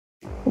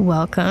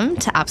Welcome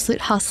to Absolute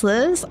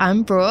Hustlers.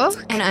 I'm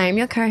Brooke. And I'm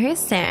your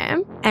co-host,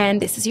 Sam.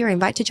 And this is your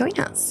invite to join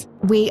us.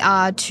 We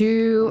are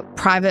two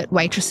private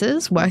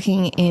waitresses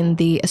working in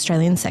the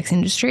Australian sex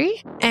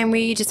industry. And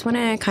we just want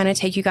to kind of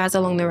take you guys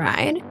along the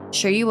ride,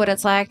 show you what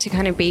it's like to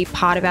kind of be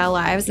part of our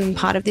lives and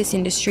part of this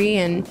industry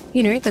and,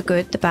 you know, the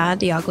good, the bad,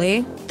 the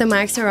ugly. The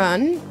mics are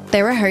on.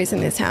 There are hoes in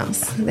this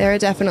house. There are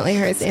definitely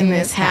hoes in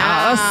this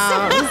house.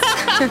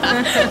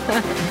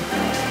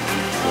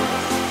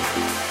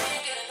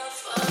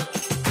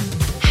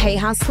 Hey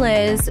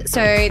Hustlers,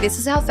 so this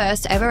is our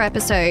first ever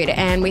episode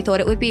and we thought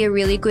it would be a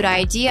really good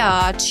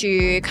idea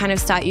to kind of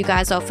start you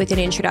guys off with an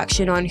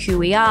introduction on who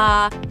we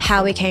are,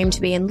 how we came to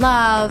be in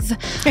love,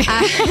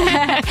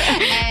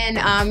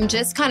 and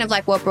just kind of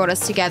like what brought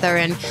us together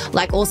and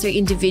like also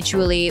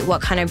individually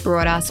what kind of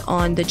brought us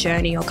on the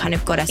journey or kind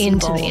of got us into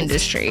involved. the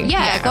industry.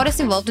 Yeah, got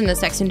us involved in the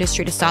sex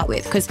industry to start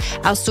with because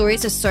our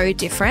stories are so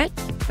different.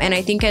 And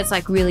I think it's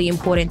like really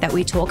important that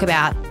we talk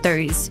about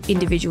those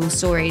individual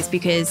stories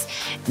because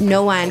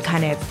no one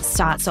kind of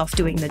starts off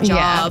doing the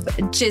job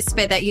just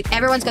for that.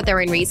 Everyone's got their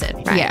own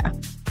reason, right? Yeah.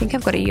 I think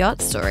I've got a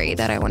yacht story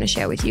that I want to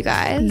share with you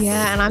guys.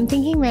 Yeah, and I'm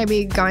thinking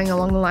maybe going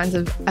along the lines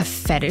of a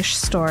fetish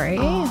story.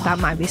 That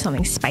might be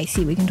something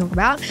spicy we can talk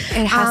about.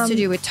 It has to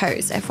do with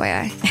toes,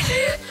 FYI.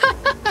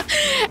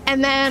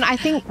 And then I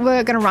think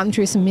we're going to run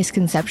through some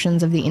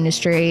misconceptions of the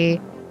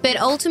industry. But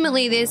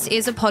ultimately, this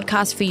is a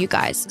podcast for you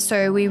guys.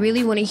 So we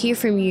really want to hear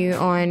from you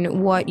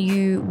on what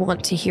you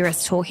want to hear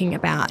us talking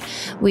about.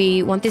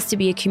 We want this to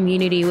be a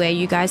community where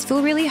you guys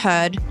feel really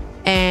heard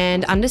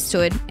and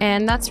understood.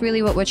 And that's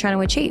really what we're trying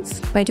to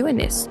achieve by doing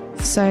this.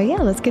 So yeah,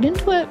 let's get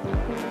into it.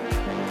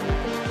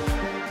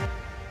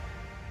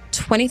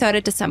 23rd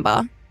of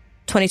December,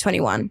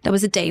 2021. That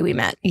was the day we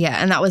met.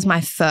 Yeah, and that was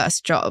my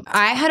first job.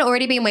 I had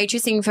already been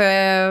waitressing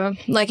for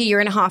like a year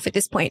and a half at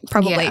this point,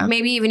 probably,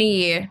 maybe even a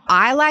year.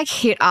 I like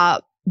hit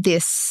up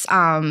this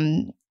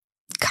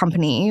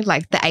company,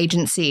 like the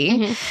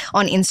agency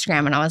on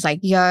Instagram, and I was like,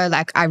 yo,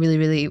 like I really,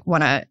 really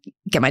want to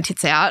get my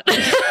tits out.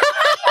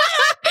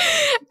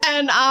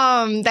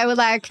 And they were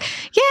like,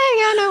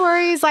 yeah, no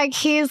worries. Like,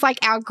 here's like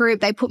our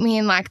group. They put me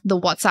in like the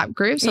WhatsApp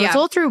group. So it's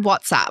all through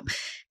WhatsApp.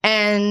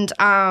 And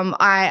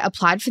I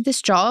applied for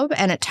this job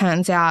and it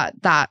turns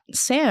out that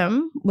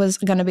Sam was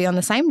going to be on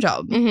the same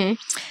job.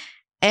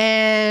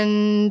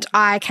 And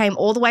I came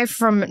all the way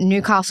from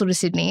Newcastle to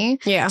Sydney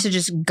to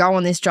just go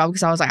on this job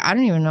because I was like, I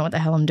don't even know what the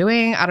hell I'm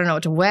doing. I don't know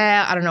what to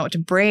wear. I don't know what to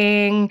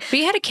bring. But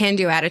you had a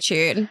can-do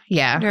attitude.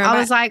 Yeah. I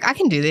was like, I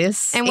can do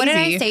this. And what did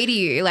I say to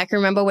you? Like,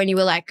 remember when you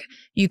were like,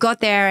 you got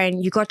there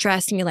and you got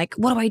dressed and you're like,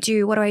 what do I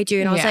do? What do I do?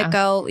 And I was like,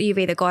 girl, you've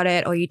either got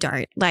it or you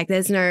don't. Like,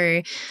 there's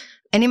no...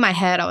 And in my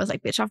head, I was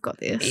like, bitch, I've got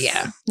this.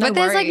 Yeah. No but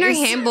there's worries. like no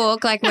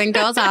handbook. Like when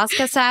girls ask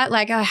us that,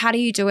 like, oh, how do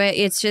you do it?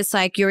 It's just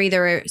like you're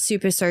either a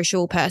super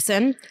social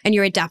person and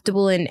you're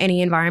adaptable in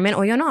any environment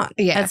or you're not.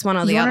 Yeah. That's one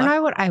or the other. other. You want to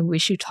know what I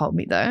wish you told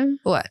me though?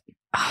 What?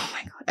 Oh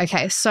my God.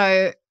 Okay.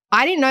 So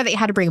I didn't know that you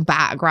had to bring a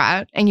bag,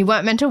 right? And you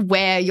weren't meant to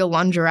wear your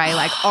lingerie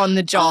like on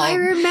the job. Oh, I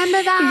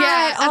remember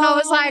that. Yeah. And I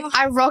was like,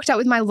 I rocked up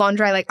with my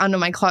lingerie like under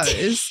my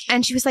clothes.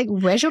 And she was like,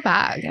 where's your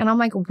bag? And I'm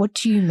like, what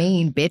do you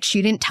mean, bitch?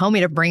 You didn't tell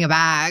me to bring a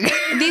bag.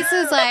 This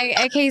is like,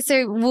 okay,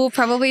 so we'll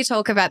probably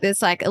talk about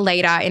this like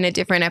later in a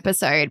different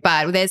episode,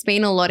 but there's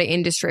been a lot of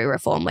industry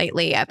reform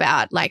lately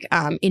about like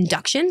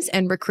inductions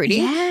and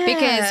recruiting. Yeah.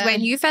 Because when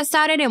you first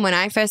started and when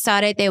I first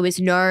started, there was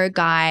no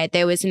guide,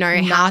 there was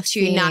no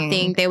how-to,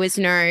 nothing. There was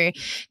no,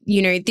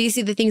 you know, these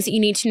are the things that you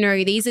need to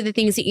know. These are the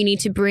things that you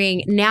need to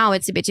bring. Now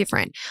it's a bit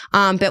different.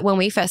 But when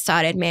we first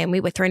started, man,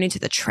 we were thrown into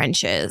the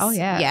trenches. Oh,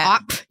 yeah.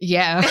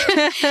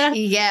 Yeah.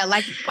 Yeah.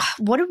 Like,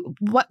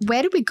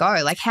 where did we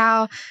go? Like,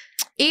 how?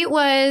 It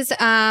was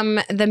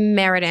the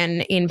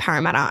Meriden in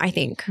Parramatta, I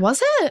think.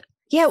 Was it?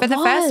 Yeah, For the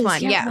first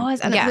one, yeah. It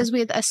was. And it was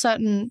with a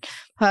certain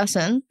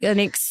person.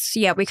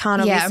 We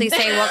can't obviously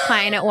say what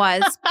client it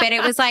was, but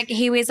it was like,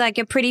 he was like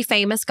a pretty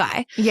famous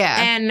guy. Yeah.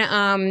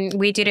 And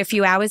we did a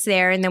few hours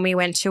there and then we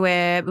went to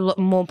a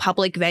more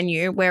public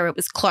venue where it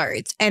was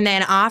clothed. And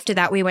then after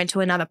that, we went to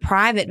another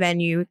private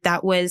venue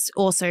that was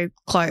also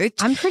clothed.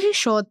 I'm pretty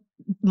sure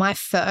my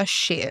first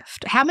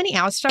shift, how many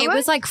hours did I work? It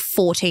was like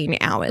 14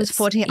 hours. It was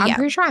 14. I'm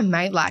pretty sure I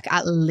made like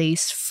at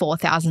least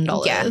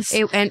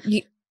 $4,000. Yeah.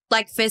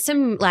 Like for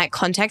some like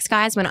context,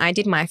 guys, when I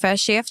did my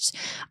first shift,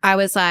 I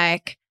was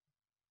like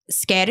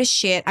scared as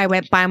shit. I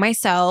went by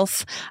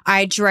myself.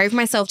 I drove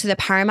myself to the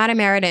Parramatta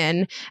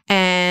Meriden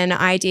and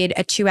I did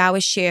a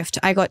 2-hour shift.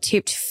 I got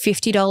tipped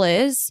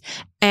 $50.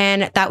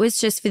 And that was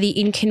just for the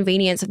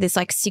inconvenience of this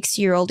like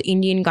 6-year-old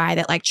Indian guy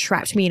that like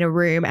trapped me in a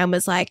room and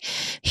was like,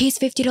 here's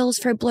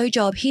 $50 for a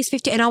blowjob. Here's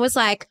 $50. And I was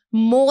like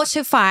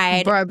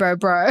mortified.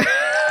 Bro.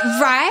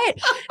 Right?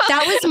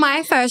 That was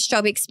my first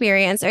job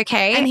experience,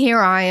 okay? And here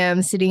I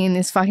am sitting in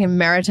this fucking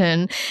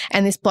Meriton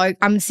and this bloke,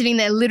 I'm sitting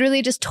there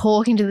literally just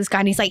talking to this guy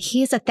and he's like,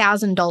 here's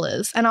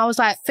 $1,000. And I was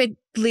like, for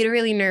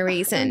literally no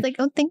reason. I was like,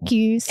 oh, thank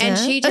you, sir. And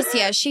she just,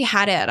 she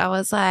had it. I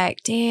was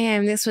like,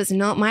 damn, this was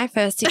not my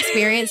first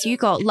experience. You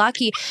got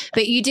lucky,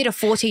 but you did a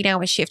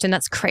 14-hour shift and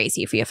that's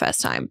crazy for your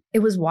first time. It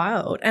was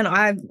wild. And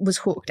I was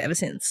hooked ever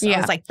since. Yeah.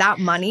 I was like, that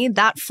money,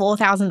 that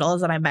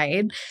 $4,000 that I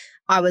made,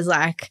 I was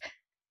like,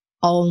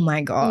 oh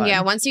my God.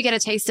 Yeah, once you get a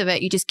taste of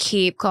it, you just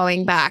keep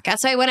going back.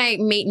 That's why when I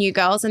meet new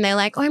girls and they're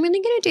like, oh, I'm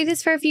only going to do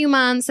this for a few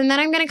months and then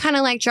I'm going to kind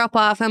of like drop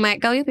off. I'm like,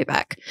 go, you'll be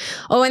back.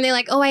 Or when they're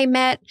like, oh, I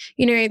met,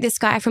 this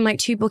guy from like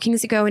 2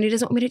 bookings ago and he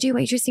doesn't want me to do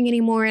waitressing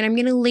anymore and I'm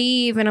going to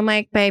leave. And I'm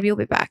like, babe, you'll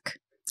be back.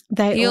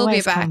 You'll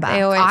be back.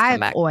 They always come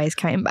back. Always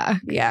came back.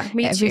 Yeah,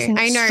 me too.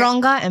 I know.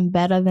 Stronger and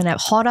better than ever,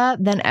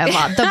 hotter than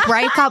ever. The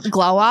breakup,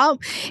 glow up,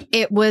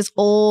 it was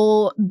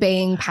all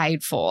being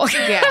paid for.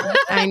 Yeah,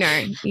 I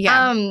know.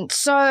 Yeah.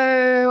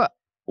 So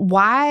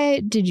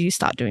why did you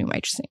start doing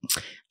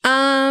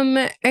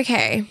waitressing?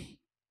 Okay.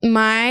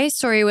 My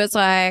story was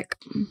like,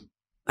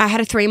 I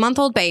had a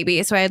 3-month-old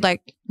baby, so I had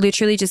like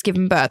literally just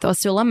given birth. I was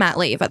still on mat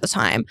leave at the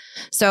time.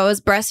 So I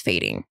was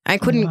breastfeeding. I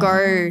couldn't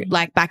go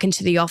like back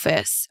into the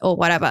office or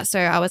whatever. So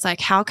I was like,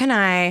 how can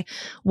I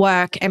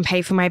work and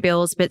pay for my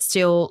bills, but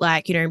still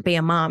like, be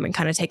a mom and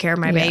kind of take care of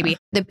my baby?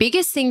 The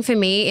biggest thing for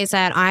me is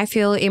that I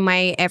feel in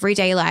my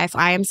everyday life,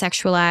 I am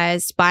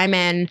sexualized by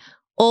men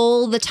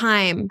all the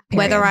time,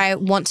 whether I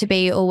want to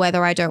be or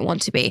whether I don't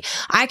want to be.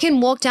 I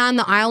can walk down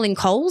the aisle in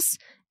Coles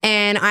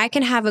and I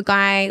can have a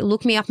guy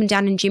look me up and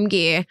down in gym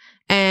gear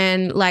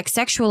and like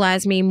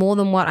sexualize me more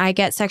than what I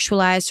get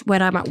sexualized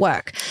when I'm at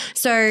work.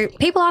 So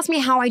people ask me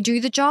how I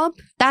do the job.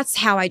 That's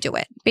how I do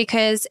it,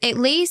 because at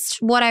least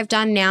what I've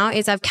done now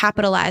is I've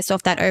capitalized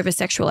off that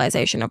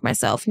over-sexualization of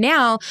myself.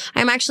 Now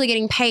I'm actually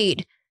getting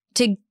paid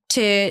to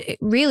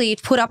really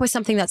put up with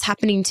something that's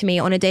happening to me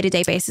on a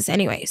day-to-day basis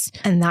anyways.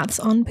 And that's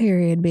on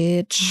period,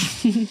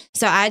 bitch.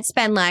 So I'd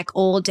spend like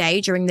all day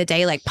during the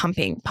day like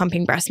pumping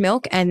breast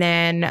milk. And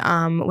then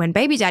when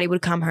baby daddy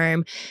would come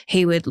home,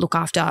 he would look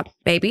after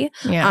baby.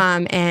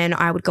 Yeah. And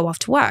I would go off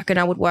to work and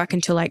I would work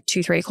until like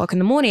 2-3 o'clock in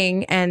the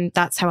morning. And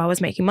that's how I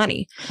was making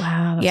money.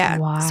 Wow.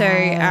 That's wild.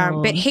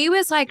 So, but he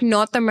was like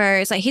not the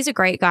most, like he's a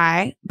great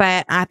guy.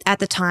 But at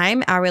the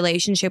time, our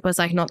relationship was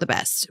like not the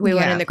best. We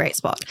weren't in the great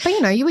spot. But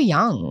you were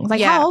young. Like,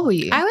 how old were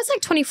you? I was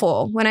like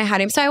 24 when I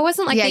had him. So I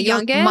wasn't like the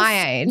youngest.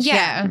 My age.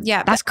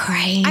 Yeah. That's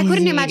crazy. I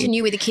couldn't imagine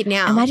you with a kid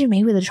now. Imagine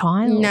me with a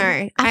child.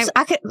 No. I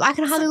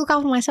can hardly look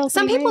after myself.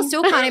 Some people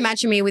still can't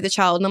imagine me with a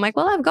child. And I'm like,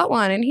 well, I've got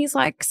one. And he's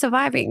like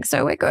surviving.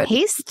 So we're good.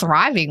 He's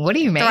thriving. What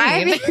do you mean?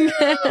 Thriving.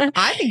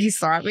 I think he's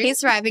thriving.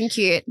 He's thriving,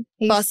 cute,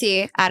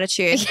 bossy,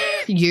 attitude.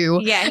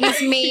 You. Yeah,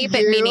 he's me,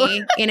 but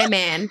mini in a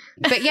man.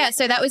 But yeah,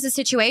 so that was the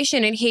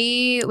situation. And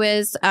he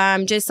was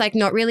just like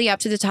not really up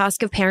to the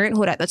task of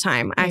parenthood at the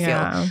time, I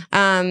feel.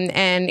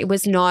 And it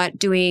was not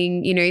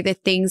doing, the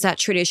things that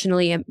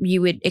traditionally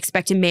you would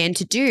expect a man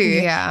to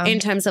do in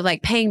terms of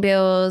like paying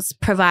bills,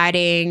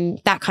 providing,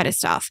 that kind of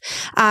stuff.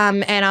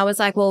 And I was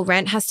like, well,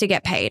 rent has to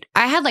get paid.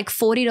 I had like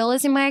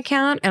 $40 in my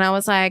account and I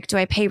was like, do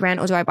I pay rent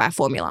or do I buy a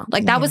formula?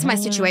 Like that was my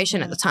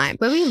situation at the time.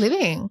 Where were you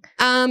living?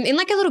 In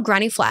like a little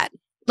granny flat.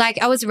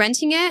 Like I was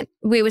renting it.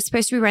 We were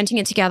supposed to be renting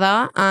it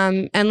together.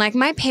 And like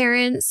my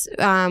parents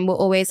were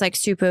always like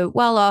super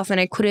well off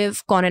and I could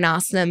have gone and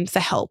asked them for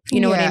help.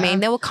 You know what I mean?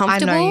 They were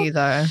comfortable. I know you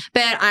though.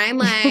 But I'm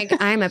like,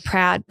 I'm a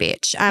proud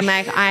bitch. I'm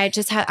like,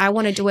 I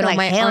want to do it on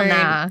my own.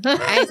 Nah.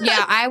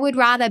 I would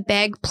rather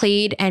beg,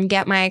 plead and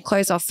get my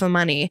clothes off for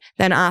money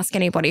than ask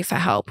anybody for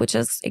help, which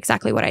is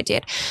exactly what I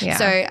did. Yeah.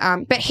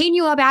 So, but he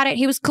knew about it.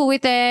 He was cool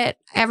with it.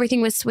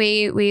 Everything was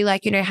sweet. We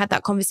like, had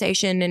that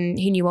conversation and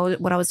he knew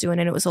what I was doing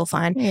and it was all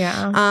fine.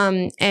 Yeah.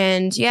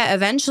 And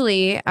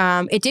eventually,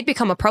 it did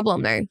become a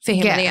problem though for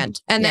him in the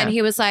end. And then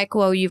he was like,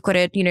 well, you've got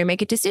to,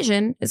 make a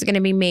decision. Is it going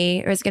to be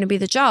me or is it going to be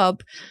the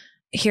job?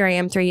 Here I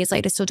am 3 years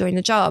later, still doing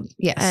the job.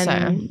 Yes.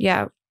 And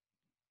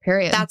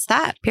period. That's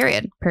that.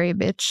 Period,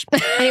 bitch.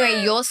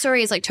 Anyway, your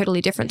story is like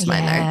totally different to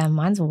mine though. Yeah,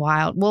 mine's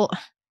wild. Well,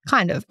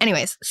 kind of.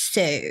 Anyways,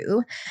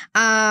 so,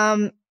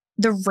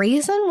 the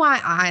reason why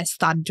I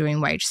started doing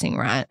waitressing,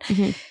 right?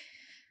 Mm-hmm.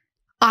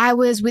 I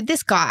was with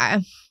this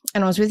guy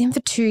and I was with him for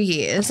 2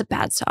 years. That's a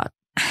bad start.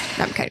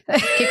 No, okay.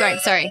 Keep going.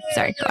 Sorry.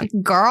 Go on.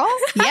 Girl?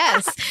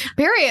 Yes.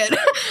 Period.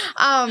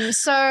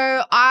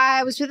 So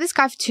I was with this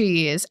guy for 2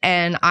 years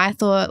and I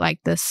thought like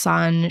the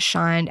sun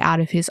shined out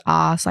of his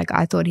ass. Like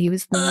I thought he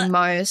was the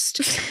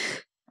most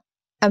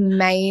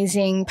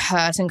amazing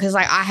person because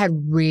like I had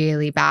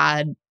really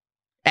bad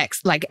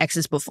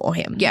exes before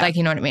him. Yeah. Like,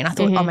 you know what I mean? I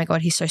thought, oh my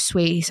God, he's so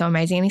sweet. He's so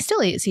amazing. And he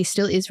still is. He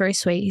still is very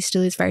sweet. He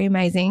still is very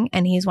amazing.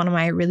 And he's one of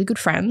my really good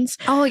friends.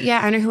 Oh,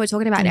 yeah. I know who we're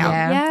talking about now.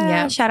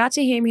 Yeah. Shout out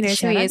to him. He knows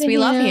who he is. We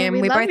love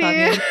him. We both love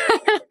him.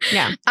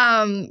 Yeah.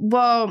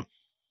 Well,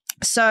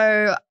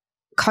 so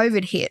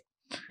COVID hit,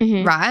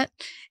 right?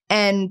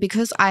 And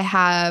because I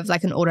have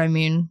like an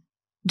autoimmune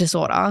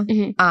disorder,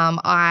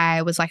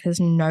 I was like,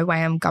 there's no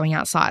way I'm going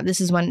outside. This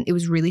is when it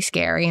was really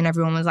scary and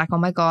everyone was like, oh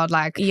my God,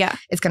 like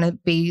it's gonna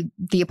be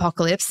the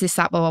apocalypse, this,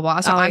 that, blah, blah, blah.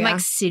 So I'm like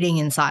sitting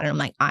inside and I'm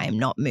like, I am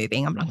not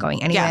moving, I'm not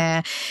going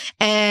anywhere.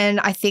 And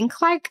I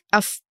think like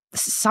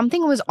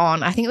something was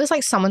on. I think it was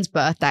like someone's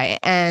birthday,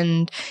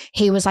 and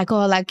he was like,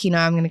 oh, like,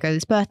 I'm going to go to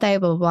this birthday,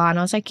 blah, blah, blah. And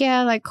I was like,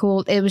 yeah, like,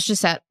 cool. It was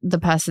just at the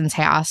person's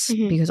house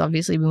because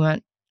obviously we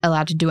weren't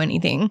allowed to do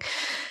anything.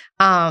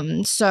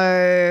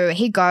 So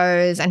he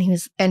goes and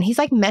he's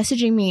like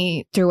messaging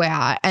me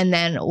throughout, and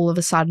then all of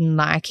a sudden,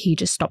 like, he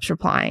just stops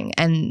replying,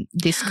 and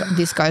this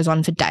goes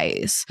on for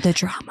days. The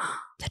drama.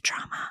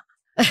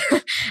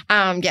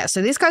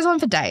 So this goes on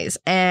for days,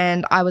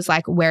 and I was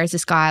like, where is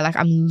this guy? Like,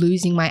 I'm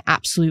losing my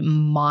absolute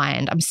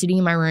mind. I'm sitting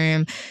in my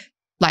room.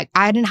 Like,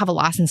 I didn't have a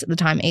license at the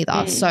time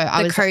either. So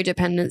the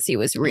codependency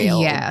was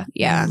real.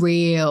 Yeah.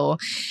 Real.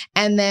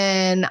 And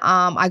then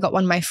I got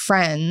one of my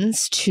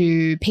friends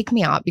to pick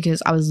me up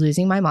because I was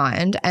losing my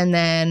mind. And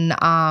then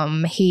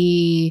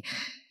he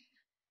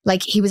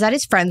was at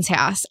his friend's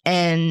house,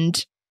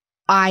 and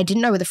I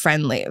didn't know where the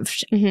friend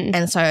lived.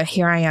 And so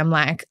here I am,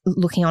 like,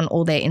 looking on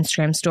all their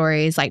Instagram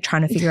stories, like,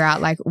 trying to figure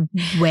out, like,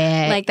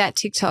 where. Like that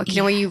TikTok,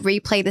 where you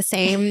replay the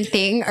same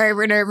thing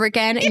over and over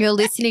again, and you're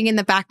listening in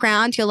the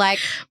background. You're like,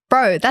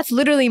 bro, that's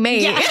literally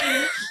me. Yeah.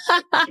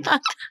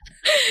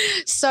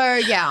 So,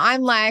 yeah,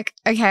 I'm like,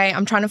 okay,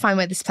 I'm trying to find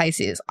where this place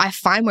is. I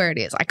find where it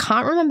is. I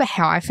can't remember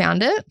how I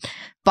found it,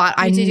 but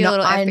I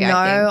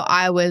know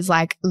I was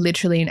like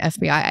literally an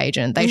FBI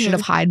agent. They should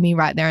have hired me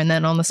right there and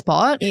then on the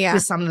spot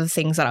with some of the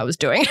things that I was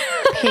doing.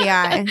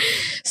 PI.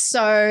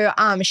 So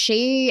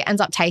she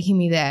ends up taking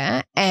me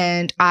there,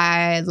 and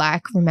I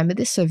like remember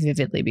this so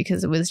vividly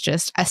because it was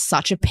just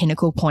such a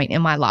pinnacle point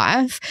in my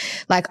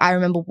life. Like, I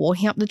remember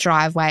walking up the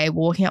driveway,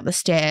 walking up the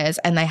stairs,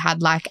 and they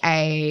had like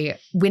a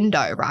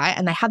window, right?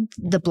 And they had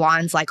the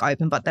blinds like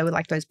open, but they were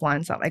like those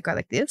blinds that like go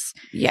like this.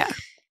 Yeah.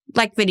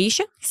 Like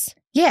Venetians?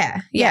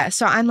 Yeah.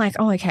 So I'm like,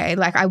 oh, okay.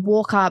 Like, I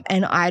walk up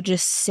and I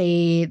just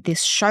see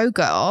this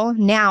showgirl.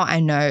 Now I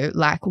know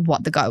like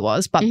what the go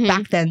was, but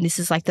back then this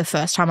is like the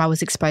first time I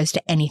was exposed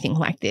to anything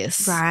like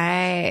this.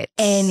 Right.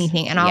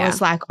 Anything. And I was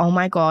like, oh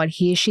my God,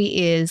 here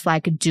she is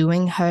like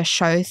doing her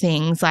show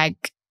things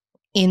like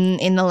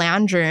in the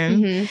lounge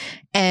room.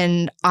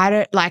 And I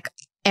don't like,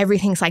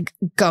 everything's like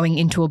going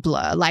into a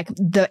blur. Like,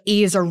 the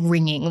ears are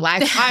ringing.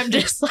 Like, I'm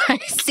just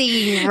like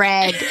seeing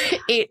red.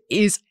 It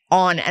is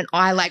on, and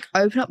I like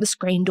open up the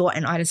screen door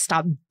and I just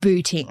start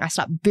booting. I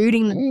start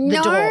booting the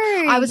door.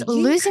 I was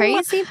losing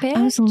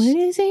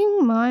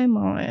my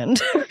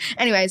mind.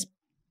 Anyways,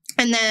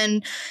 and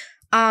then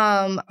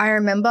I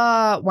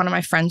remember one of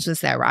my friends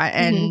was there, right?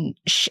 And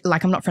she,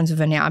 like, I'm not friends with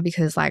her now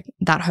because like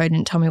that hoe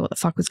didn't tell me what the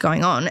fuck was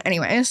going on.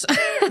 Anyways,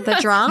 the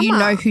drama. You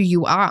know who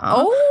you are.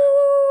 Oh.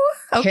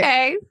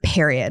 Okay.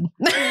 Period.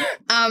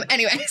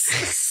 Anyways,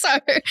 so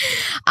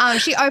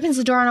she opens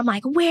the door and I'm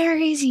like, where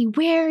is he?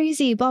 Where is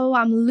he? Blah, blah, blah.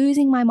 I'm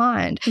losing my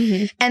mind.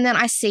 And then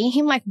I see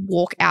him like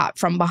walk out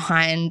from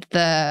behind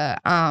the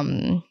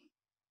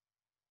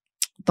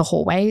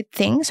hallway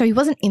thing. So he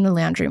wasn't in the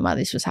lounge room while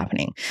this was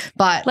happening.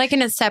 But like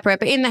in a separate,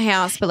 but in the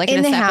house, but like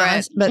in a separate.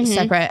 House, but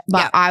separate.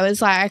 But I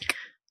was like,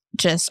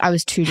 I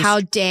was too.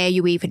 How dare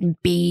you even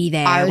be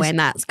there when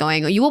that's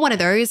going on? You were one of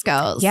those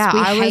girls. Yeah,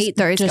 I hate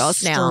those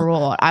girls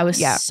now. I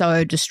was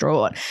so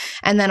distraught.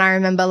 And then I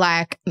remember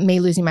like me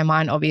losing my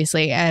mind,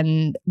 obviously,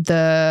 and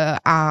the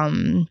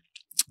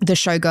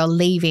showgirl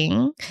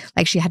leaving.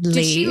 Like, she had to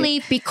leave. Did she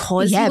leave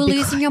because you were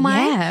losing your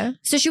mind? Yeah.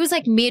 So she was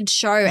like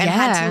mid-show and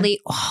had to leave.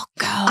 Oh,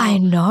 God. I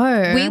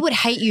know. We would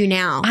hate you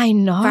now. I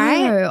know.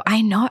 Right?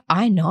 I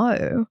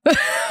know.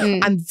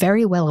 I'm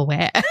very well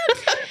aware.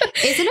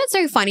 Isn't it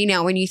so funny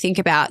now when you think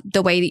about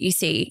the way that you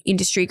see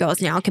industry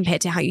girls now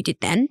compared to how you did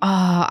then?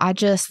 Oh, I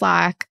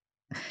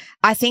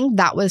think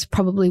that was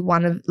probably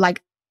one of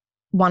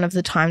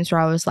the times where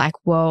I was like,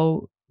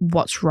 well,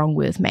 what's wrong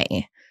with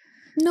me?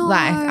 No.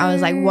 Like, I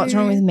was like, what's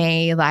wrong with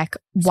me? Like,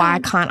 why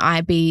can't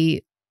I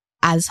be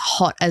as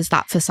hot as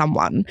that for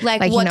someone?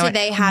 Like what do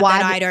they have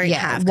that I don't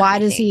have? Why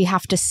does he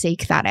have to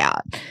seek that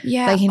out?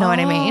 Yeah. Like, you know what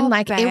I mean?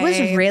 Like, babe. it was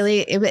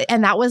really,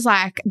 and that was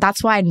like,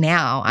 that's why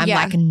now I'm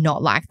like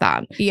not like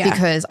that. Yeah.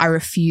 Because I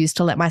refuse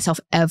to let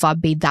myself ever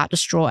be that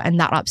distraught and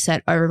that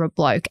upset over a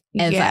bloke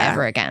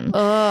ever again.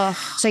 Ugh.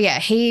 So yeah,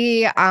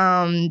 he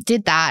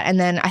did that. And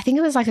then I think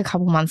it was like a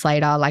couple months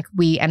later, like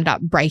we ended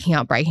up breaking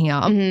up.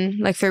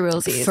 Like for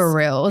realsies. For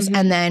reals.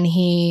 And then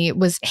he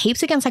was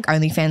heaps against like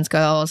OnlyFans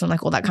girls and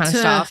like all that kind of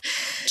stuff.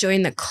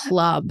 Join the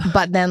club.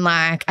 But then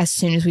like as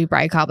soon as we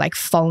break up, like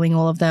following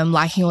all of them,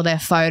 liking all their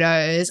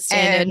photos.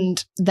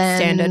 And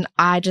then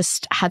I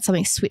just had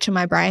something switch in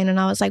my brain and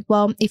I was like,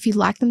 well, if you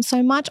like them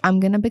so much, I'm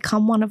going to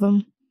become one of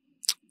them.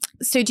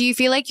 So do you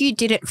feel like you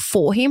did it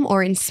for him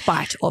or in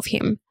spite of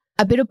him?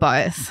 A bit of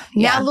both.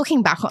 Yeah. Now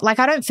looking back, like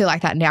I don't feel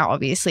like that now,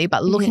 obviously,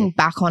 but looking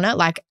back on it,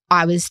 like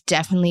I was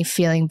definitely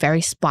feeling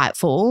very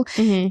spiteful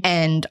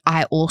and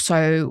I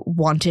also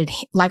wanted,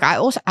 like I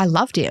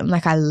loved him.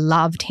 Like I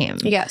loved him.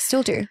 Yeah,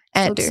 still do.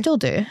 Still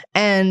do.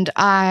 And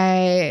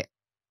I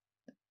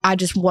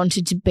just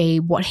wanted to be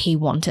what he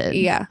wanted.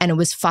 Yeah. And it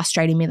was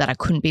frustrating me that I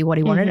couldn't be what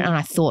he wanted and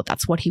I thought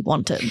that's what he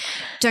wanted.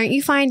 Don't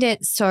you find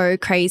it so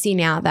crazy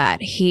now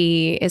that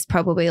he is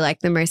probably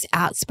like the most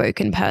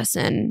outspoken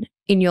person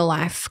in your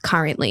life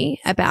currently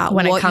about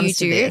when what it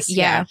comes you do. to this,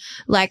 yeah.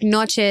 Like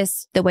not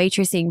just the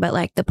waitressing, but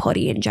like the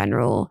potty in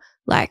general,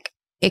 like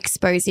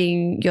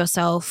exposing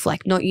yourself,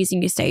 like not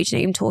using your stage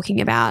name, talking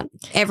about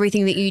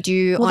everything that you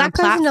do on a that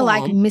goes platform. into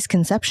like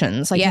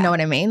misconceptions, like you know what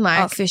I mean,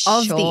 like for of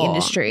sure. the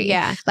industry.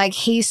 Yeah, like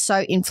he's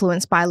so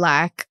influenced by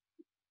like,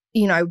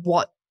 you know,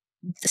 what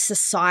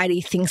society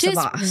thinks just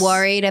of us.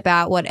 Worried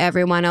about what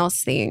everyone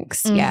else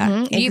thinks.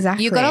 Yeah,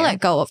 exactly. You got to let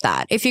go of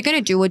that. If you're going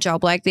to do a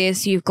job like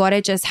this, you've got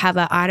to just have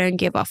a I don't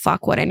give a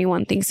fuck what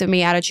anyone thinks of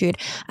me attitude,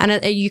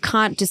 and you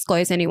can't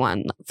disclose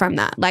anyone from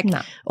that, like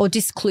or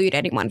disclude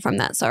anyone from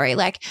that. Sorry,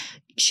 like.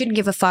 Shouldn't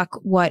give a fuck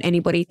what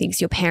anybody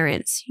thinks, your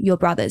parents, your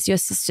brothers, your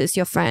sisters,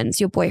 your friends,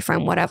 your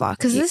boyfriend, whatever.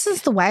 Because this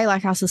is the way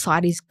like our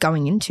society's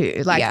going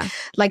into.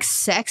 Like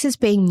sex is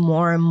being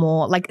more and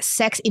more, like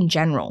sex in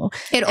general.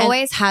 It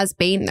always has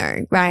been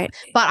though, right?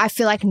 But I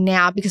feel like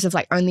now because of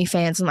like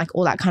OnlyFans and like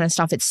all that kind of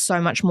stuff, it's so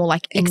much more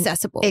like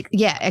accessible.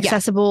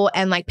 Accessible.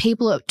 And like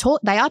people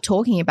they are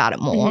talking about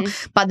it more,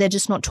 but they're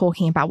just not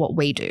talking about what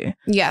we do.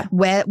 Yeah.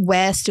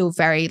 We're still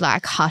very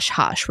like hush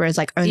hush, whereas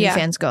like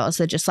OnlyFans girls,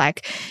 they're just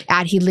like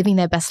out here living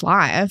their best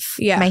life,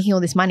 making all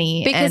this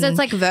money. Because it's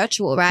like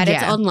virtual, right?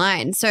 It's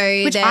online. So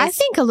which I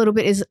think a little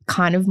bit is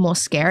kind of more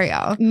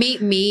scarier.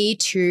 Me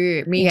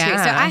too.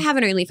 So I have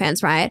an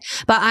OnlyFans, right?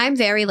 But I'm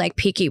very like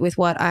picky with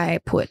what I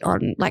put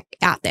on like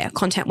out there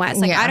content wise.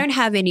 Like I don't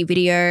have any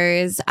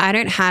videos. I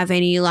don't have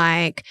any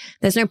like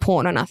there's no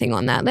porn or nothing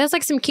on that. There's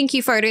like some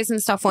kinky photos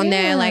and stuff on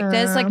there. Like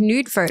there's like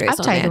nude photos I've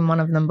taken one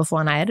of them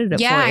before and I edited it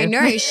for you. I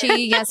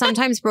know.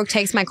 Sometimes Brooke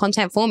takes my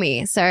content for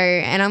me. So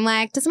and I'm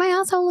like, does my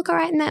asshole look all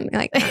right in that?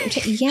 Like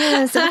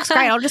yes, it looks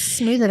great. I'll just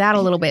smooth it out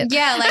a little bit.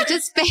 Yeah, like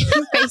just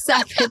face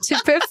up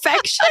to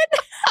perfection.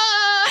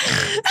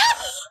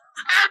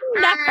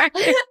 No.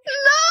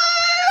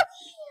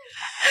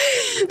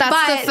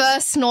 That's the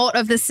first snort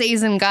of the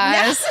season,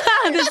 guys.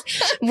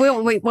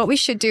 What we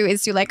should do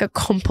is do like a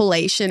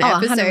compilation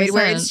episode 100%.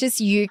 where it's just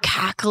you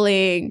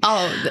cackling.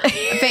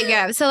 But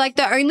yeah, so like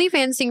the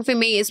OnlyFans thing for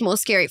me is more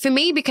scary. For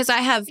me, because I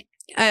have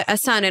a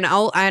son and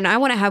I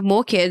want to have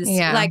more kids.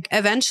 Like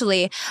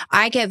eventually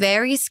I get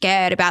very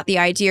scared about the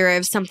idea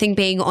of something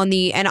being on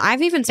the, and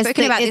I've even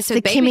spoken about this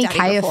with Baby Daddy Kimmy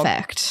K before.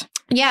 effect.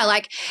 Yeah,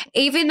 like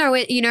even though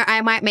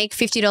I might make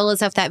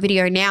 $50 off that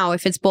video now,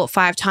 if it's bought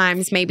 5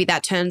 times, maybe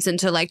that turns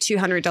into like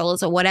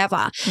 $200 or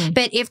whatever.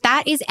 But if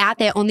that is out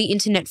there on the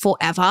internet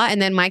forever,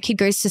 and then my kid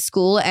goes to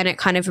school and it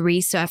kind of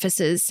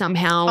resurfaces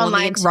somehow on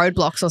like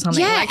Roblox or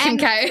something. Yeah, like Kim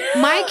K.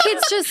 My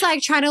kid's just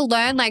like trying to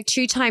learn like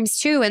 2 times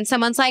 2, and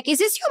someone's like, "Is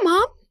this your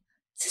mom?"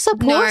 Is this a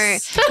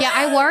puss? No. Yeah,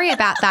 I worry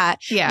about that.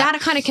 That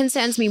kind of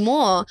concerns me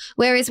more.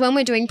 Whereas when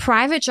we're doing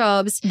private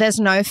jobs, there's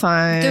no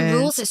phone. The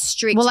rules are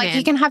strict. Well, like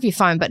you can have your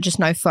phone, but just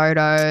no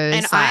photos.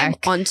 And I'm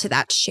onto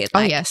that shit.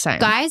 Like,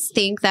 same. Guys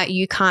think that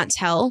you can't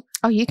tell.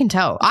 Oh, you can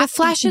tell. The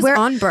flash is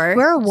on, bro.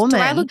 We're a woman.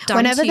 Do I look dumb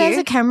Whenever to there's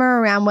you? a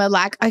camera around, we're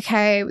like,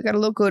 okay, we got to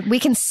look good. We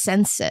can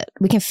sense it.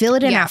 We can feel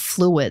it in our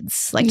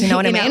fluids. Like, you know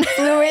what I mean?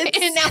 Fluids.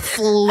 In our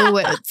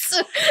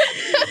fluids.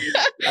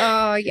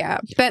 Oh, yeah.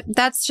 But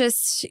that's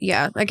just,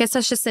 I guess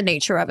that's just the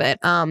nature of it.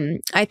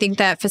 I think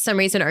that for some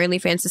reason,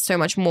 OnlyFans is so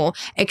much more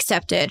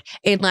accepted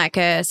in like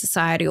a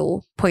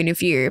societal point of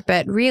view.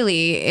 But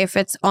really, if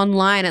it's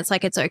online, it's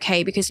like it's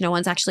okay because no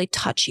one's actually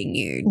touching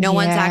you. No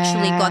one's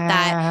actually got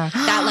that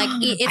like,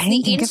 it's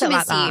the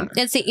intimacy.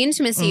 It's the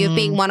intimacy of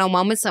being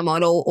one-on-one with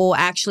someone or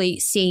actually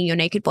seeing your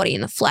naked body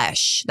in the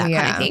flesh, that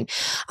kind of thing.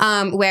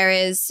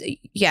 Whereas,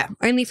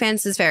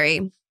 OnlyFans is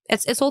very...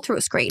 It's all through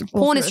a screen.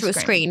 Porn is through a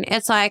screen.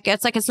 It's like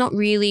it's not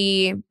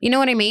really, you know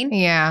what I mean?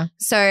 Yeah.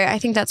 So I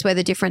think that's where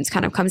the difference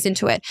kind of comes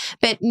into it.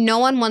 But no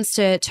one wants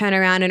to turn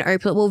around and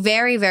open. Well,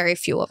 very, very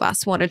few of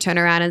us want to turn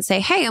around and say,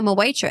 "Hey, I'm a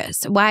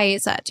waitress." Why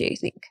is that, do you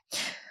think?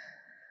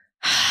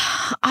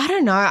 I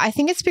don't know. I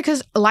think it's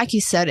because, like you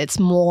said, it's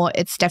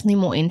definitely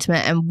more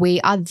intimate, and we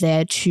are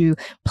there to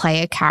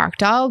play a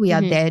character. We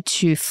are there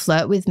to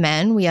flirt with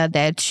men. We are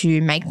there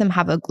to make them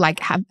have a good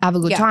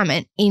time.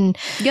 And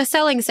you're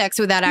selling sex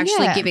without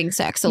actually giving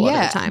sex a lot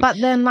of the time.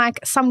 But then, like,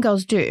 some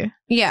girls do.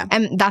 Yeah,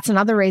 and that's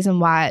another reason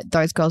why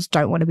those girls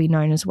don't want to be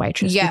known as a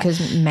waitress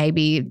because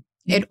maybe.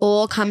 It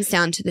all comes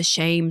down to the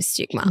shame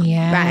stigma,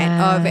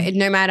 right? Of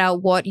no matter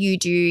what you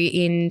do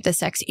in the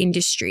sex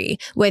industry,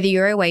 whether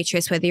you're a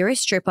waitress, whether you're a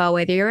stripper,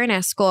 whether you're an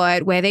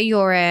escort, whether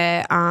you're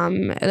a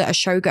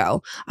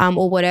showgirl,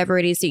 or whatever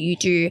it is that you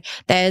do,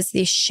 there's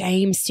this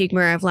shame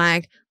stigma of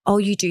like, oh,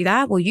 you do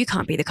that? Well, you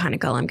can't be the kind of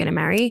girl I'm going to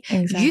marry.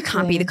 Exactly. You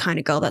can't be the kind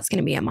of girl that's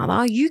going to be a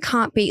mother. You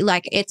can't be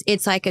like,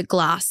 it's like a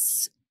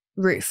glass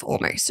roof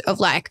almost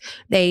of like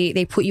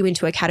they put you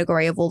into a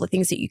category of all the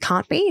things that you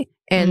can't be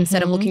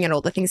instead of looking at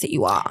all the things that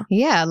you are.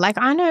 Yeah, like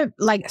I know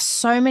like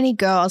so many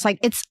girls, like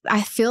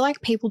I feel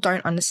like people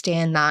don't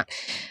understand that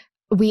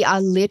we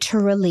are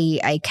literally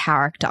a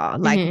character.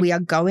 Like we are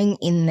going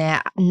in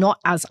there not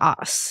as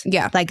us.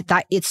 Yeah. Like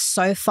that, it's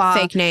so far.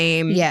 Fake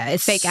name. Yeah.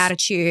 It's fake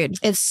attitude.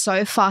 It's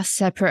so far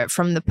separate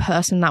from the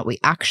person that we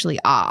actually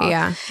are.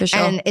 Yeah, for sure.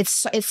 And it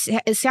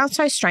sounds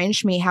so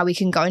strange to me how we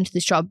can go into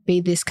this job,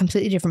 be this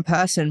completely different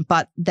person,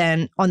 but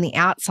then on the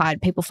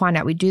outside, people find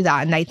out we do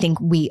that and they think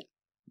we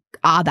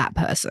are that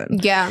person.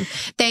 Yeah.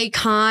 They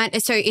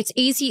can't. So it's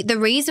easy. The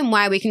reason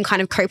why we can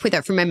kind of cope with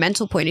it from a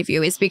mental point of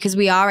view is because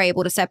we are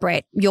able to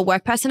separate your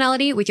work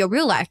personality with your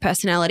real life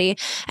personality.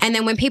 And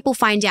then when people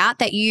find out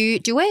that you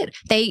do it,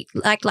 they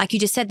like you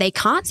just said, they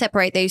can't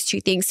separate those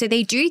two things. So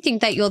they do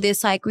think that you're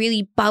this like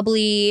really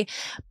bubbly,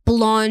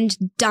 blonde,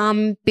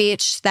 dumb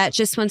bitch that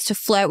just wants to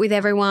flirt with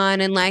everyone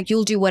and like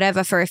you'll do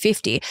whatever for a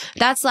 50.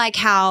 That's like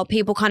how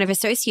people kind of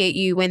associate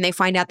you when they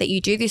find out that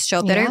you do this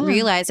job. They don't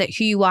realize that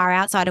who you are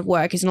outside of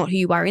work is not who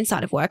you are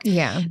inside of work.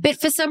 Yeah.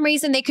 But for some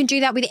reason they can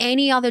do that with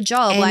any other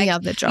job. Any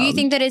other job. You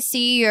think that a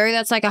CEO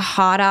that's like a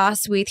hard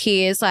ass with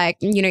his like,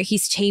 you know,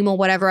 his team or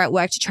whatever at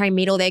work to try and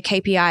meet all their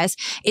KPIs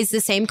is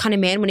the same kind of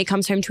man when he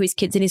comes home to his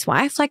kids and his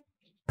wife? Like,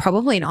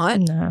 probably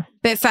not. No.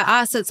 But for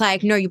us, it's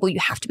like, no, well,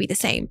 you have to be the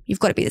same. You've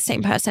got to be the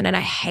same person. And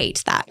I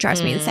hate that.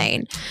 Drives me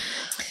insane.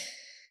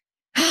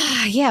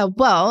 Yeah.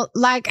 Well,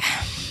 like,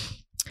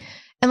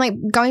 and like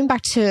going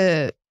back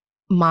to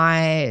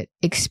my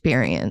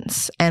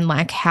experience and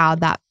like how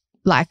that,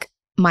 like,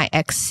 my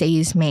ex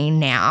sees me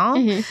now,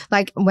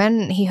 like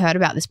when he heard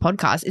about this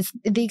podcast, it's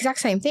the exact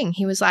same thing.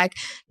 He was like,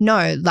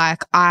 no,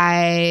 like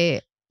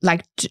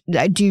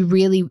do you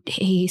really,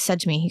 he said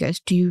to me, he goes,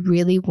 do you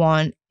really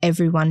want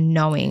everyone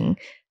knowing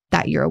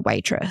that you're a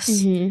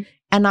waitress?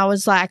 And I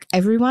was like,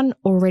 everyone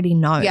already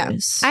knows. Yeah.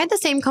 I had the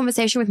same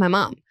conversation with my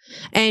mom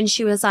and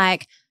she was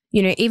like,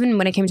 you know, even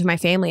when it came to my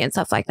family and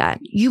stuff like that,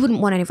 you wouldn't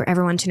want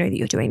everyone to know that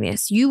you're doing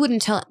this. You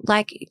wouldn't tell,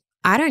 like,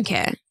 I don't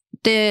care.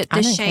 The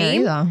I don't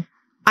shame. care either.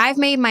 I've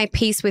made my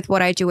peace with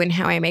what I do and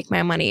how I make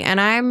my money,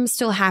 and I'm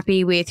still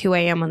happy with who I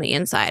am on the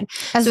inside.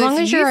 As long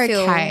as you're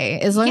okay,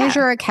 as long as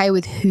you're okay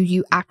with who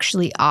you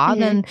actually are,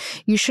 then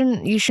you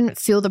shouldn't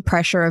feel the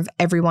pressure of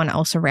everyone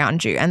else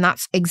around you. And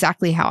that's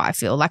exactly how I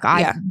feel. Like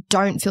I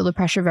don't feel the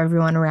pressure of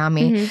everyone around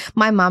me.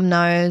 My mum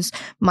knows,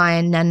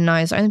 my nan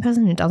knows. The only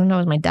person who doesn't know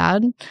is my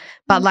dad.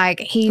 But like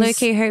he's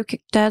okay. Hope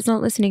Dad's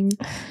not listening.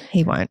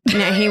 He won't.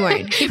 No, he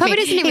won't. He probably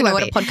doesn't even know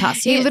what a podcast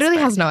is. He literally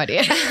has no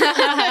idea.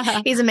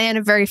 He's a man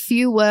of very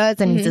few words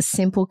and he's a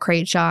simple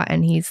creature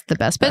and he's the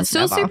best person but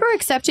still ever. Super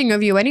accepting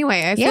of you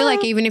anyway. I feel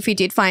like even if he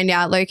did find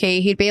out, Loki,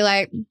 he'd be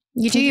like,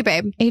 you do you,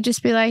 babe. He'd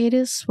just be like, it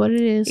is what it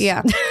is.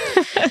 Yeah.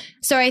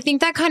 So I think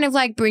that kind of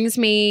like brings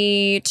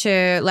me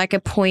to like a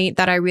point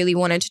that I really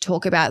wanted to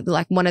talk about.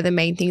 Like one of the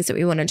main things that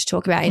we wanted to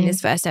talk about in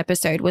this first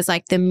episode was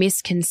like the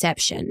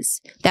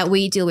misconceptions that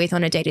we deal with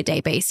on a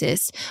day-to-day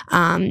basis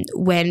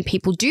when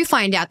people do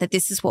find out that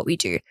this is what we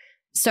do.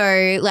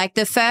 So like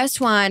the first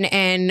one,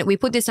 and we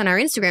put this on our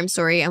Instagram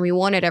story and we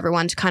wanted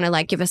everyone to kind of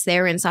like give us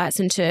their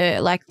insights into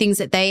like things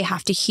that they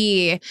have to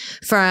hear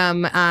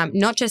from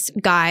not just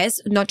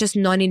guys, not just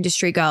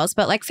non-industry girls,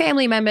 but like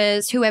family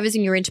members, whoever's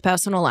in your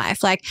interpersonal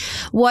life. Like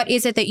what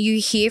is it that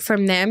you hear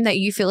from them that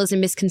you feel is a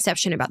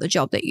misconception about the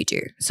job that you do?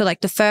 So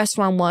like the first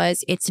one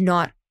was it's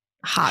not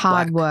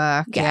hard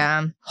work.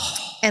 Yeah.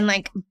 And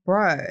like,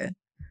 bro,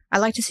 I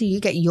like to see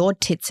you get your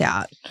tits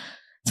out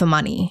for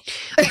money.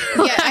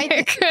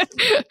 Yeah,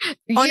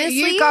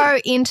 honestly, you go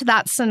into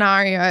that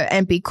scenario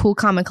and be cool,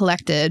 calm, and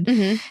collected,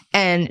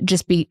 and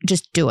just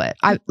do it.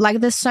 I like.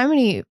 There's so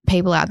many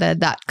people out there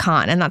that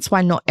can't, and that's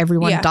why not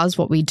everyone does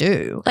what we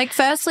do. Like,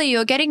 firstly,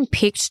 you're getting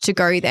picked to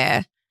go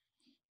there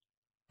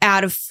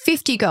out of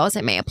 50 girls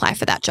that may apply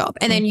for that job,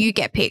 and then you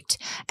get picked,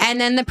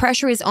 and then the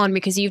pressure is on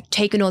because you've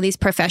taken all these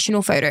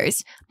professional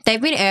photos.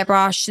 They've been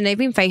airbrushed and they've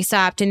been face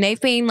apped and they've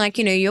been like,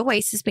 you know, your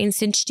waist has been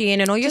cinched in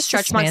and all your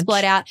stretch marks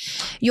blurred out.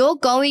 You're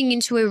going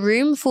into a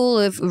room full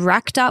of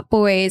racked up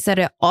boys that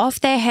are off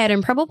their head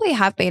and probably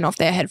have been off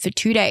their head for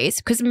 2 days,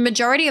 because the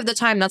majority of the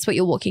time that's what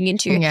you're walking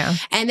into. Yeah.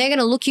 And they're going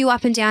to look you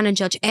up and down and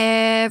judge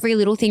every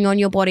little thing on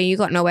your body. You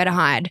got nowhere to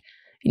hide.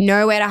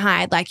 Nowhere to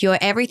hide. Like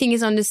everything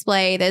is on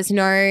display. There's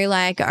no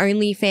like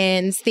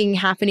OnlyFans thing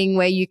happening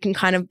where you can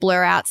kind of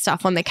blur out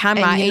stuff on the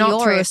camera. And you're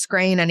not through a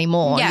screen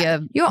anymore. Yeah,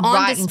 you're on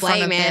right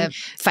display, in front man. Of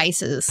their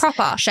faces.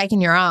 Proper.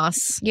 Shaking your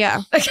ass.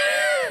 Yeah.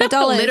 The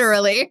dollars.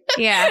 Literally.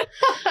 Yeah.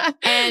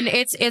 And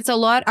it's a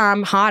lot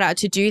harder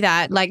to do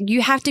that. Like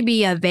you have to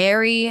be a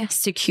very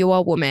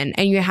secure woman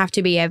and you have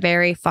to be a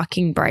very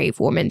fucking brave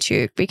woman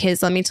too,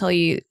 because let me tell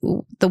you,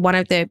 one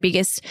of the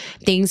biggest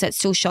things that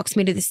still shocks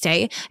me to this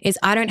day is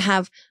I don't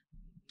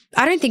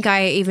think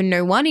I even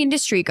know one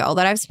industry girl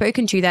that I've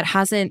spoken to that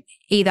hasn't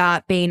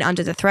either been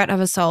under the threat of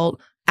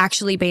assault,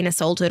 actually been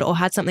assaulted, or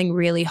had something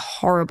really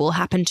horrible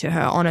happen to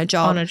her on a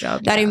job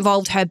that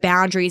involved her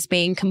boundaries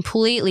being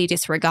completely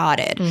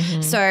disregarded.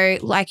 So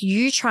like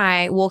you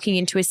try walking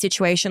into a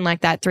situation like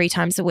that 3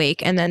 times a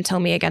week and then tell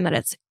me again that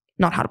it's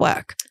not hard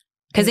work.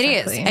 Because it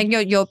is. And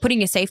you're putting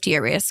your safety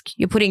at risk.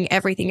 You're putting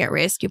everything at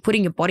risk. You're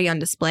putting your body on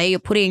display. You're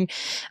putting,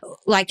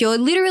 you're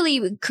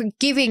literally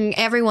giving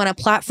everyone a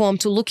platform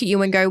to look at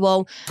you and go,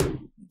 well,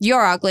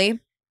 you're ugly.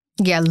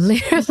 Yeah,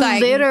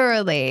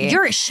 literally.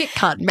 You're a shit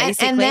cunt,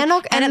 basically. And they're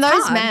not,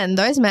 and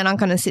those men aren't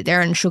going to sit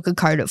there and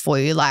sugarcoat it for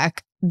you.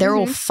 Like, they're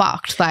all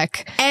fucked.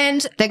 Like,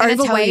 and they're going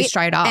to tell you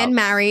straight up. And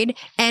married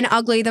and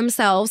ugly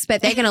themselves,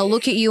 but they're going to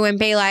look at you and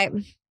be like,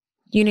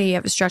 you know, you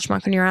have a stretch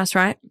mark on your ass,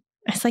 right?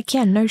 It's like,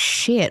 yeah, no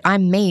shit.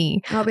 I'm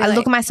me. I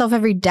look at myself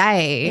every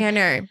day. Yeah,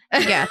 no.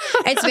 Yeah.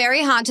 It's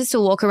very hard to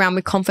still walk around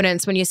with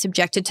confidence when you're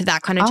subjected to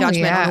that kind of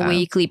judgment on a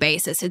weekly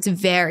basis. It's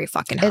very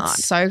fucking hard.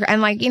 It's so,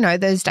 and like, you know,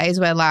 those days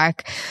where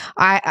like,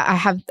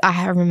 I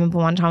remember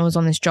one time I was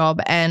on this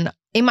job and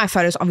in my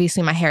photos,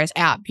 obviously my hair is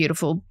out,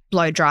 beautiful,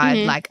 blow dried,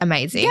 like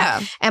amazing.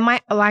 Yeah. And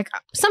my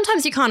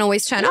sometimes you can't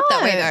always turn up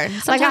that way though.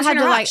 Sometimes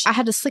I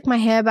had to slick my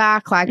hair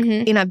back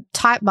in a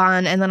tight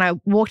bun, and then I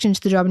walked into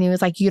the job and he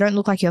was like, "You don't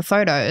look like your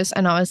photos."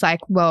 And I was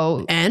like,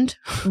 "Well,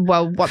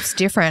 what's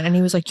different?" And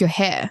he was like, "Your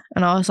hair."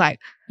 And I was like,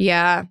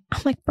 yeah.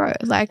 I'm like, bro,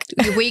 like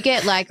we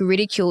get like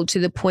ridiculed to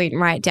the point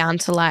right down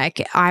to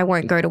like I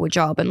won't go to a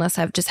job unless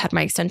I've just had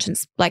my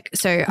extensions I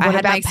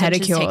had my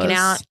extensions taken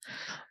out.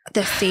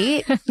 The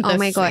feet? Oh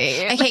my God.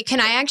 Okay, can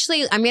I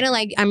actually, I'm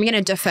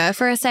gonna defer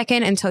for a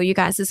second and tell you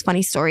guys this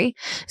funny story.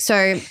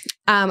 So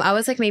I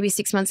was like maybe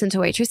 6 months into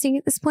waitressing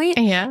at this point.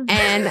 Yeah.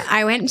 And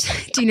I went,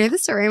 do you know the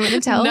story I'm gonna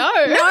tell? No.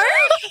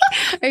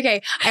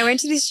 Okay. I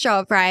went to this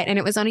job, right? And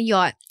it was on a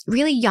yacht.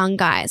 Really young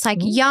guys, like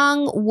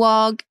young,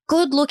 wog,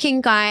 good looking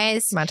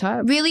guys. My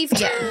type. Really,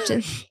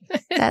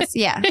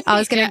 yeah. I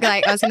was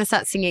gonna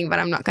start singing, but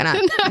I'm not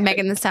gonna.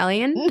 Megan Thee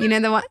Stallion. You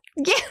know the one?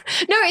 Yeah.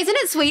 No, isn't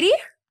it Sweetie?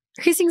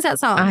 Who sings that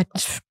song?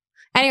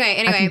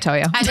 Anyway, I can tell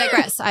you. I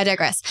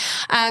digress.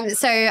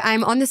 So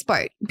I'm on this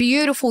boat,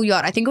 beautiful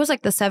yacht. I think it was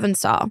like the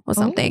 7-star or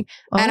something.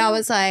 And I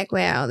was like,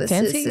 wow, this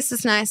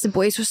is nice. The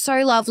boys were so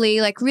lovely,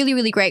 like really,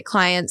 really great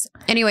clients.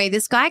 Anyway,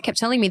 this guy kept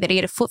telling me that he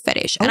had a foot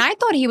fetish. And I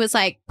thought he was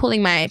like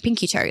pulling my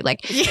pinky toe.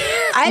 Like, literally.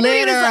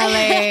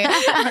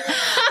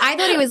 I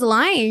thought he was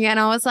lying. And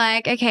I was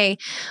like, okay,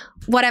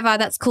 whatever,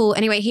 that's cool.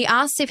 Anyway, he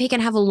asked if he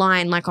can have a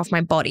line like off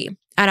my body.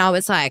 And I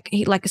was like,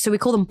 so we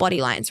call them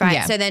body lines, right?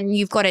 Yeah. So then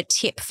you've got a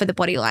tip for the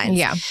body lines.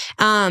 Yeah.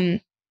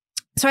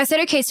 So I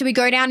said, okay, so we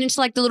go down into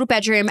like the little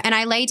bedroom and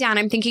I lay down.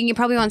 I'm thinking he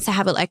probably wants to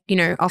have it like, you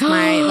know, off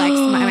my, like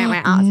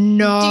my ass.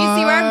 No. Do you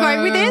see where I'm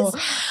going with this?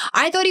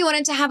 I thought he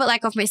wanted to have it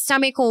like off my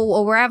stomach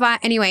or wherever.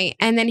 Anyway,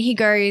 and then he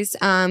goes,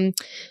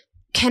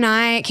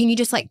 can you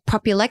just like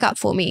prop your leg up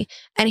for me?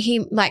 And he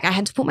like, I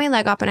had to put my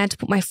leg up and I had to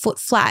put my foot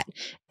flat.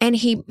 And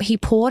he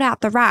poured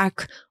out the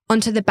rack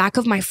onto the back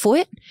of my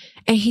foot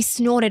and he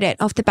snorted it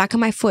off the back of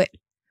my foot.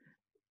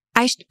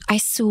 I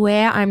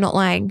swear I'm not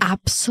lying.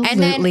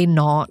 Absolutely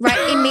not.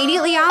 Right,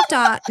 immediately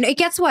after, it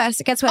gets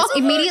worse.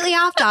 Immediately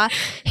after,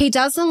 he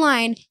does the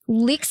line,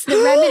 licks the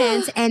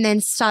remnants and then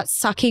starts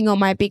sucking on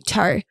my big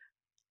toe.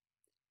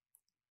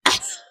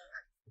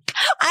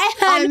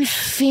 I'm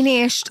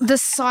finished. The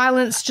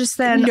silence just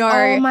then. No.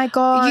 Oh my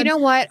God. You know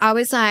what? I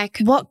was like,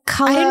 what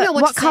color? I didn't know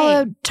what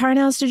color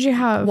toenails did you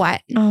have?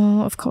 White.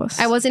 Oh, of course.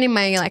 I wasn't in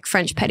my like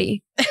French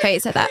petty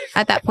phase at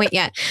that point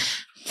yet.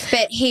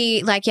 But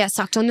he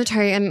sucked on the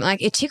toe and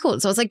like it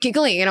tickled. So I was like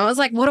giggling and I was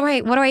like, what do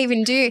I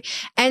even do?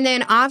 And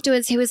then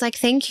afterwards he was like,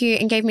 thank you,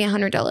 and gave me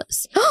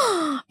 $100.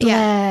 Yeah.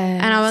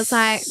 And I was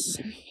like,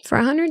 for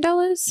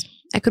 $100,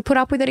 I could put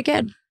up with it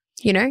again.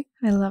 You know?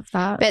 I love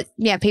that. But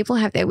yeah, people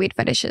have their weird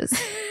fetishes.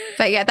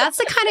 But yeah, that's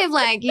the kind of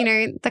like, you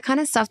know, the kind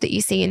of stuff that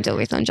you see and deal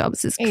with on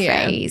jobs is crazy.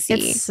 Yeah,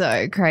 it's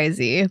so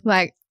crazy.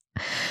 Like,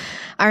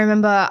 I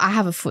remember I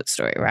have a foot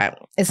story, right?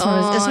 It's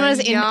not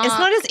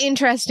as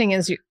interesting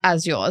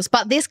as yours.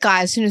 But this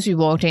guy, as soon as we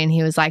walked in,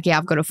 he was like, yeah,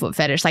 I've got a foot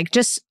fetish. Like,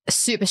 just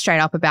super straight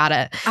up about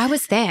it. I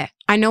was there.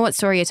 I know what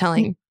story you're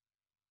telling.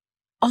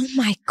 Oh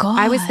my God.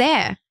 I was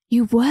there.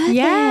 You were there?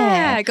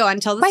 Yeah. Go on,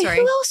 tell the story.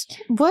 Who else?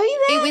 Were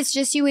you there? It was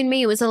just you and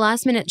me. It was a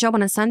last minute job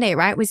on a Sunday,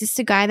 right? Was this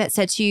the guy that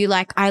said to you,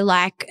 like, I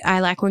like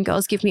when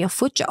girls give me a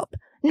foot job?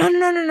 No.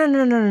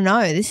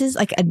 This is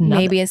like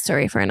maybe a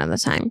story for another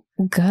time.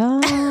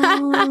 Girl.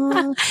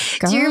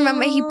 Do you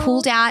remember he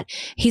pulled out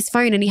his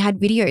phone and he had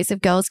videos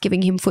of girls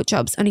giving him foot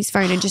jobs on his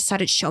phone and just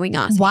started showing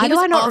us? Why do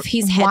I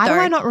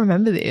not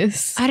remember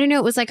this? I don't know.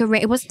 It was like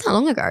it wasn't that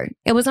long ago.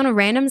 It was on a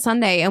random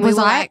Sunday, and was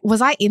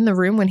I in the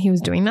room when he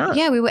was doing that?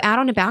 Yeah, we were out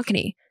on a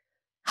balcony.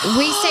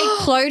 We stayed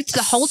clothed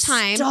the whole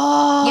time.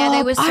 Stop. Yeah,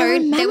 they were so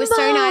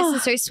nice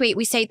and so sweet.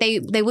 We stayed, they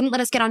wouldn't let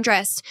us get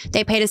undressed.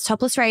 They paid us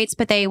topless rates,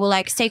 but they were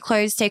like, stay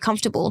clothed, stay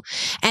comfortable.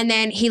 And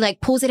then he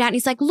like pulls it out and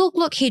he's like,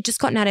 look, he had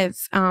just gotten out of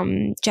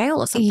jail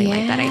or something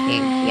like that, I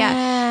think.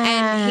 Yeah.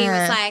 And he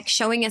was like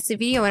showing us the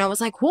video and I was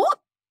like, what?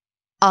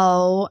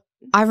 Oh,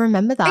 I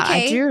remember that.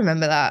 Okay. I do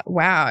remember that.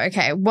 Wow.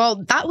 Okay.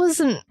 Well, that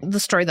wasn't the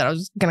story that I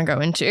was going to go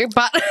into,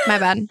 but my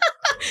bad.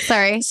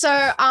 Sorry.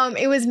 So,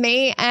 it was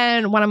me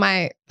and one of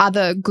my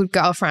other good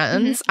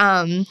girlfriends.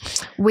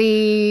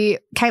 We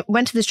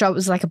went to this job. It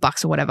was like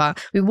 $1 or whatever.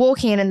 We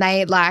walk in and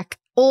they like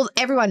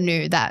everyone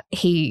knew that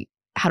he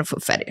had a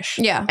foot fetish.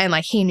 Yeah. And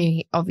like he knew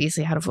he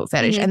obviously had a foot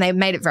fetish and they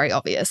made it very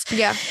obvious.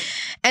 Yeah.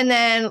 And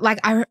then like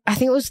I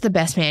think it was the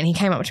best man. He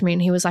came up to me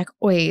and he was like,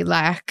 oi,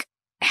 like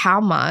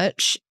how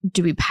much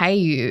do we pay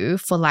you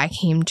for like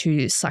him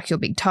to suck your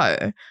big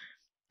toe?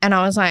 And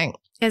I was like,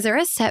 is there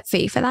a set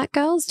fee for that,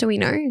 girls? Do we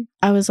know?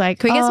 I was like,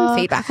 can we get some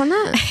feedback on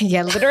that?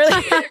 Yeah,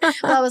 literally.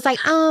 Well, I was like,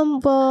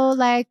 well,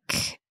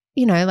 like,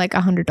 you know, like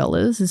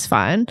 $100 is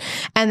fine.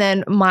 And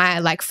then my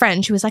like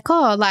friend, she was like,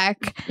 oh,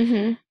 like,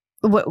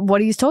 what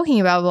are you talking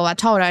about? Well, I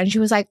told her and she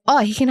was like, oh,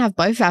 he can have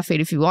both our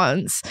feet if he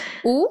wants.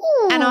 Ooh.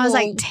 And I was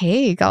like,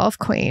 take off,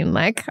 queen.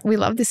 Like, we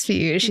love this for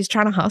you. She's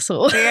trying to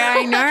hustle. Yeah,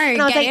 I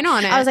know. Get in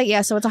on it. I was like,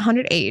 yeah, so it's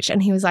 100 each.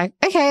 And he was like,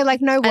 okay,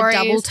 like no worries. A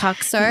double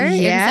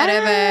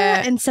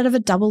tuxo instead of a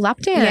double lap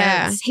dance.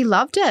 Yeah. He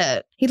loved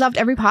it. He loved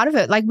every part of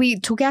it. Like we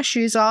took our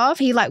shoes off.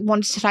 He like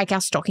wanted to take our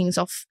stockings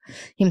off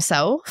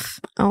himself.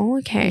 Oh,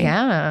 okay.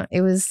 Yeah.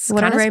 It was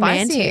kind of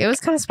spicy. It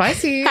was kind of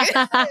spicy.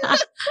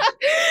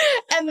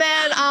 And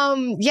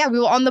then we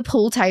were on the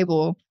pool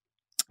table.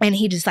 And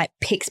he just like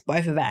picks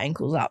both of our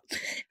ankles up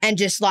and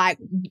just like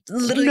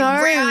literally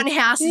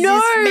roundhouses his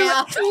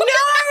mouth. No.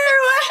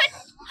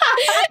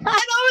 And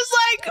I was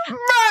like,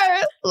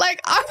 bro,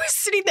 like I was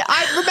sitting there.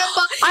 I remember.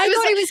 I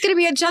thought he was going to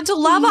be a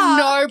gentle lover.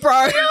 No,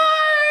 bro. No.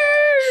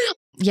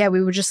 Yeah,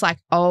 we were just like,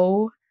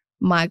 oh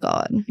my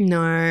God.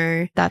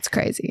 No. That's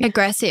crazy.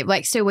 Aggressive.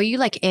 Like, so were you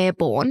like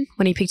airborne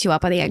when he picked you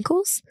up by the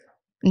ankles?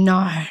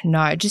 No.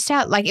 Just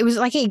out, like, it was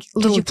like a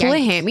little. Did you pull a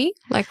hammy?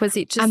 Like, was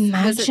it just,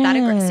 was it that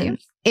aggressive?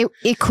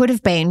 It could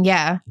have been,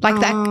 yeah. Like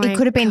that, it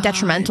could have been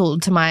detrimental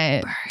to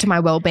my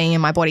well-being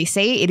and my body.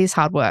 See, it is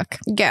hard work.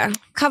 Yeah.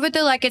 Covered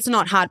the like it's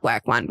not hard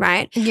work one,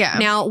 right? Yeah.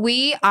 Now,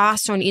 we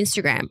asked on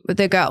Instagram with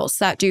the girls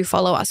that do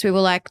follow us, we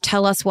were like,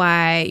 tell us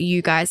why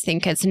you guys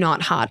think it's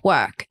not hard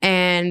work.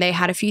 And they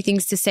had a few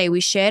things to say. We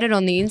shared it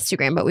on the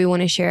Instagram, but we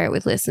want to share it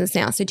with listeners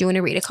now. So do you want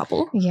to read a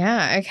couple?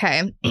 Yeah,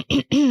 okay.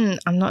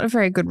 I'm not a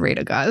very good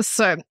reader, guys,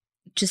 so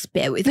just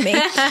bear with me.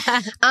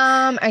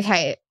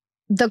 Okay.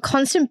 The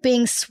constant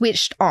being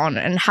switched on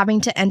and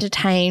having to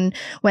entertain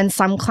when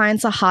some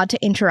clients are hard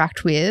to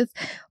interact with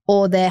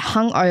or they're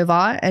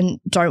hungover and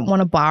don't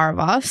want a bar of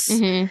us,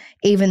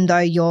 even though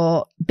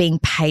you're being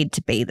paid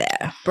to be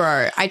there.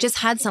 Bro, I just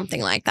had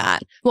something like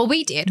that. Well,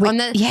 we did.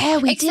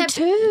 We did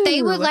too.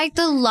 They were like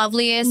the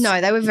loveliest. No,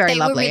 they were very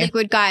lovely. They were really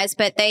good guys,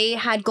 but they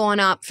had gone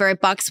up for a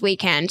Bucks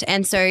weekend.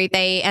 And so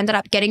they ended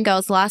up getting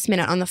girls last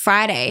minute on the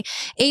Friday,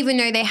 even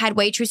though they had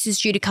waitresses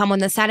due to come on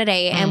the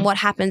Saturday. And what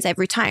happens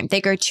every time?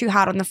 They go too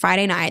hard on the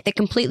Friday night. They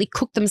completely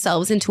cook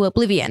themselves into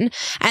oblivion.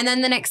 And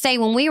then the next day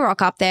when we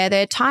rock up there,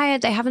 they're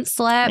tired. They haven't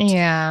slept.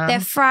 Yeah.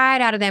 They're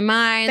fried out of their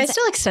minds. They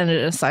still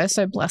extended us though,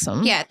 so bless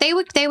them. Yeah, they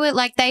were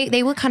like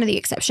they were kind of the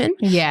exception.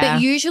 Yeah.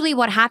 But usually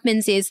what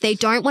happens is they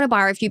don't want to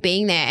bar of you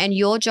being there, and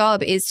your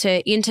job is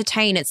to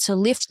entertain, it's to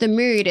lift the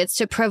mood, it's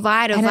to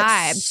provide a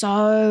vibe. It's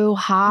so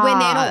hard. When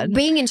they're not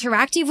being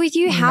interactive with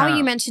you, how are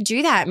you meant to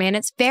do that, man?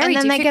 It's very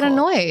difficult. And then they get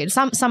annoyed.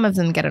 Some of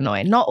them get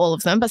annoyed. Not all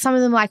of them, but some of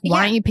them are like,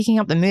 why aren't you picking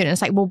up the mood? And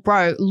it's like, well,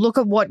 bro, look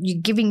at what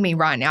you're giving me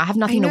right now. I have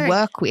nothing to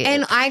work with.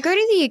 And I go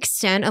to the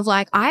extent of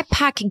like, I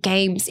pack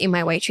games in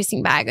my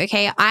waitressing bag,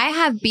 okay? I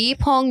have beer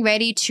pong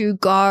ready to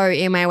go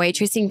in my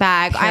waitressing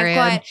bag. Period.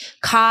 I've got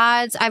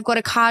cards. I've got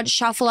a card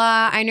shuffler.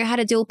 I know how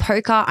to deal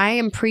poker. I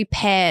am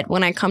prepared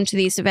when I come to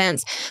these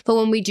events for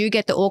when we do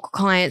get the awkward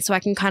clients, so I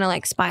can kind of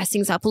like spice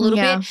things up a little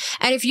bit.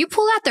 And if you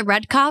pull out the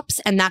red cups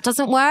and that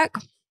doesn't work,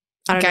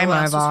 I don't know what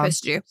else we're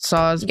supposed to do.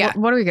 So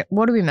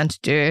what are we meant to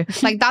do?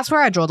 Like that's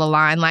where I draw the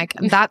line. Like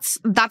that's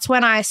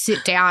when I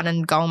sit down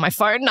and go on my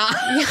phone. Nah,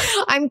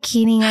 I'm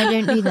kidding. I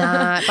don't do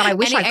that. But I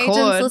wish I could.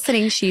 Agents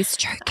listening, she's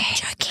joking.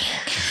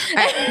 All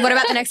right, what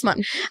about the next one?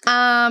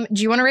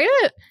 Do you want to read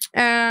it?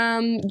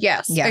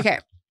 Yes. Yeah. Okay.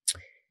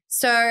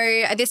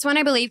 So this one,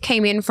 I believe,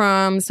 came in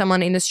from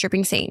someone in the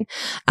stripping scene.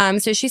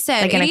 So she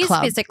said, like it is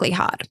physically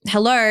hard.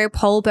 Hello,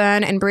 pole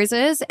burn and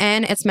bruises,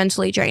 and it's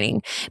mentally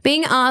draining.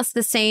 Being asked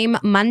the same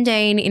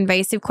mundane,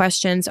 invasive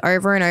questions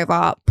over and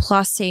over,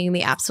 plus seeing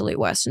the absolute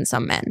worst in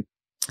some men.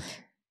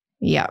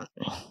 Yeah.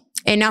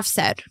 Enough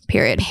said,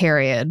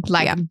 period.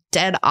 Like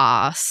dead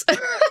ass.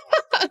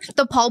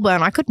 The pole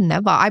burn, I could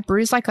never. I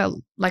bruise like a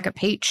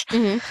peach.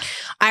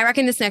 I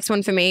reckon this next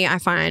one for me, I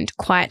find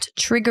quite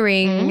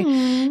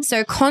triggering.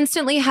 So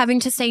constantly having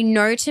to say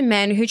no to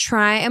men who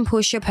try and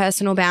push your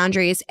personal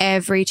boundaries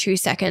every 2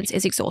 seconds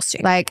is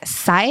exhausting. Like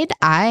side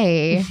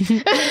eye.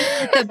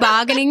 The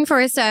bargaining for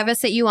a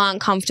service that you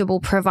aren't comfortable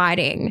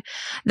providing.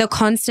 The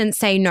constant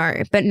say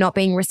no, but not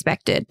being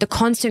respected. The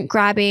constant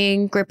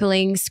grabbing,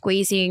 gripping,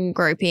 squeezing,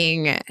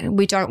 groping.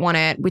 We don't want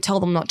it. We tell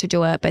them not to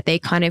do it, but they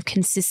kind of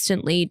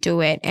consistently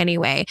do it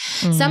anyway.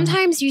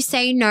 Sometimes you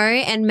say no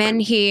and men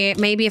here,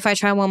 maybe if I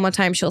try one more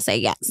time, she'll say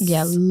yes.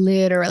 Yeah,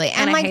 literally.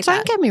 And like,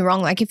 don't get me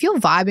wrong. Like, if you're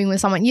vibing with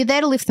someone, you're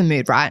there to lift the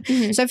mood, right?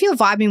 Mm-hmm. So if you're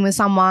vibing with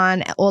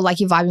someone, or like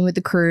you're vibing with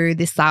the crew,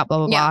 this, that, blah,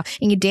 blah, blah,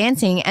 and you're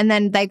dancing, and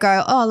then they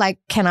go, oh, like,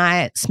 can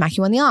I smack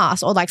you on the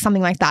ass, or like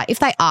something like that? If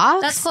they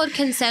ask, that's called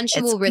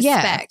consensual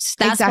respect.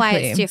 That's why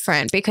it's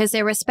different, because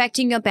they're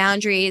respecting your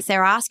boundaries.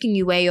 They're asking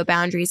you where your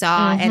boundaries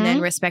are, and then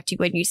respecting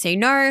when you say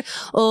no,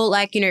 or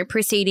like, you know,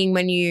 proceeding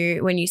when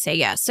you say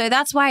yes. So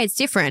that's why it's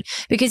different,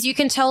 because you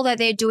can tell that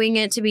they're doing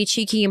it to be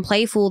cheeky and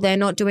playful. They're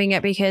not doing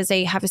it because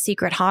they have a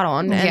secret heart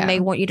on and they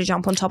want you to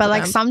jump on top of them. But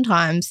like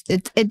sometimes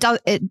it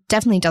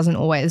definitely doesn't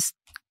always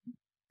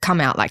come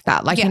out like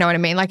that. Like, you know what I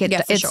mean? Like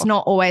it's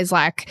not always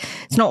like,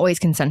 it's not always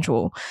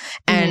consensual.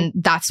 And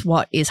that's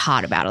what is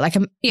hard about it. Like,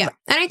 and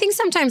I think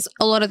sometimes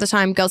a lot of the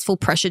time girls feel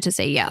pressure to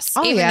say yes.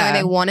 Even though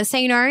they want to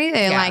say no,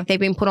 they're like, they've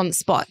been put on the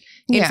spot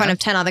in front of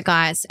 10 other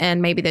guys,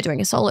 and maybe they're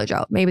doing a solo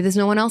job. Maybe there's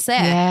no one else there.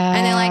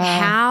 And they're like,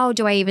 how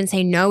do I even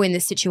say no in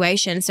this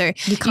situation? So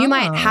you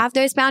might have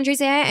those boundaries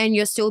there, and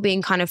you're still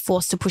being kind of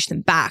forced to push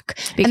them back.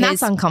 Because, and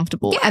that's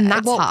uncomfortable. And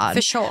that's hard.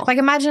 For sure. Like,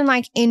 imagine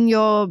like in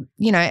your,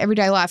 you know,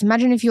 everyday life,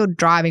 imagine if you're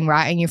driving,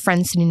 right, and your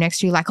friend's sitting next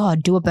to you like, oh,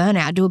 do a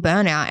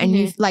burnout. And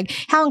you like,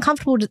 how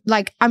uncomfortable,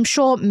 like, I'm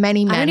sure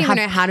many men I don't even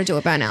know how to do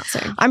a burnout.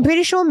 So I'm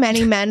pretty sure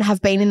many men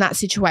have been in that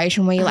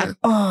situation where you're like,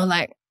 oh,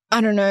 like, I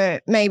don't know,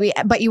 maybe,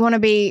 but you want to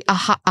be a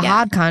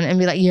hard cunt and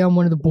be like, yeah, I'm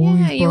one of the boys.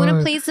 Yeah, you want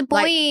to please the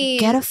boys. Like,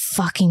 get a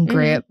fucking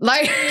grip.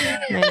 Like,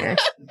 all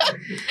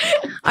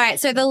right.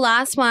 So the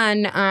last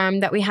one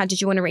that we had,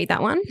 did you want to read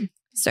that one?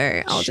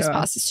 So I'll just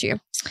pass this to you.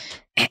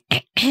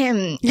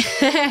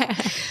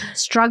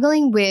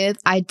 Struggling with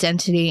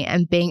identity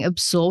and being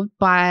absorbed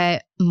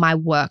by my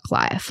work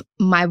life.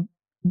 My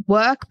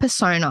work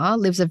persona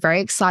lives a very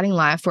exciting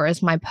life,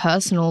 whereas my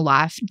personal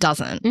life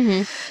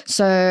doesn't.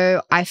 So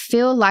I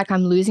feel like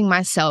I'm losing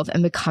myself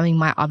and becoming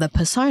my other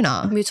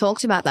persona. We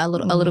talked about that a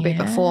little bit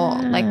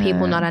before, like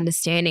people not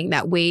understanding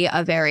that we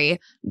are very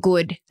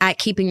good at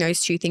keeping those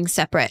two things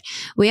separate.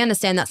 We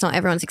understand that's not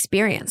everyone's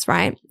experience,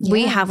 right?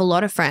 We have a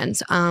lot of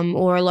friends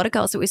or a lot of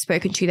girls that we've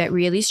spoken to that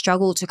really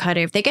struggle to kind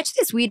of, they get to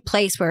this weird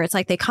place where it's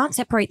like they can't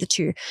separate the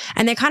two,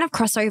 and they kind of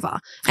cross over,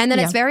 and then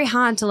it's very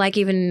hard to like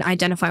even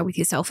identify with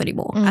yourself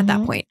anymore at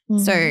that point.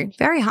 So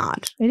very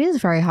hard. It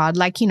is very hard.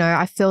 Like, you know,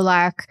 I feel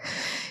like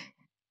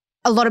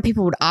a lot of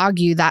people would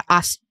argue that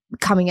us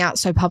coming out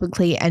so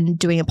publicly and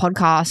doing a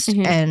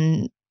podcast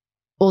and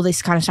all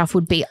this kind of stuff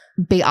would be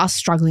us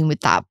struggling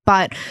with that.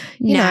 But,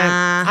 you know,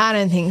 I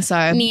don't think so.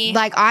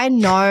 Like, I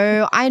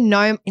know I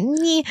know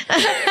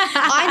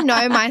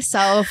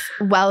myself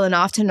well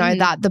enough to know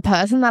that the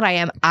person that I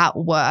am at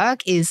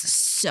work is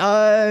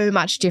so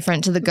much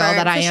different to the girl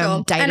that I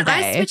am day to day. And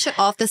I switch it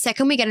off the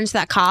second we get into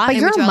that car. But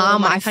you're a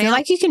mum. I feel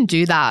like you can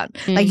do that.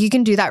 Like, you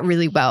can do that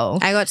really well.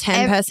 I got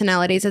 10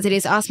 personalities as it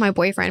is. Ask my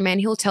boyfriend, man.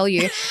 He'll tell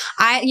you.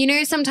 You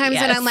know, sometimes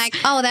that I'm like,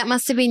 oh, that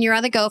must have been your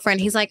other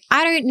girlfriend. He's like,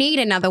 I don't need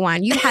another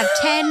one. You have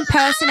 10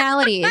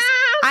 personalities.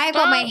 I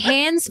got my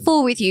hands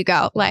full with you,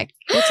 girl. Like,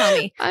 you'll tell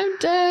me. I'm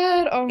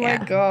dead. Oh my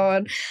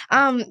God.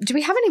 Do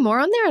we have any more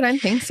on there? I don't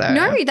think so.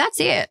 No,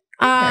 that's it.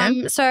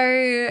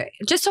 So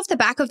just off the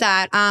back of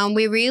that,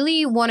 we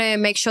really want to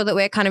make sure that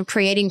we're kind of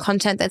creating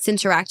content that's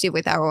interactive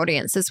with our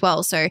audience as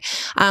well. So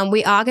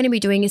we are going to be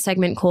doing a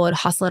segment called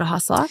Hustler to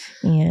Hustler.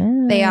 Yeah.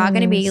 They are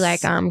going to be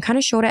like kind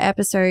of shorter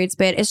episodes,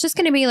 but it's just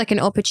going to be like an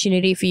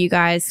opportunity for you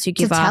guys to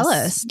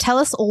tell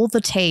us all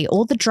the tea,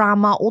 all the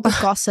drama, all the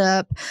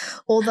gossip,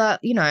 all the,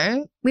 you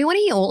know. We want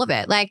to hear all of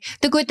it, like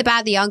the good, the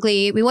bad, the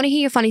ugly. We want to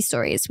hear your funny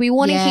stories. We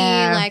want to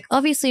hear, like,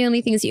 obviously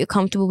only things that you're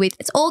comfortable with.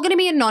 It's all going to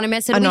be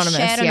anonymous. It'll be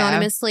shared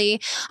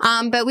anonymously.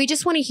 But we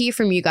just want to hear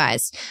from you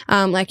guys.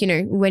 Like, you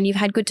know, when you've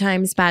had good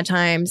times, bad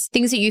times,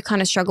 things that you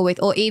kind of struggle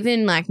with, or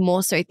even like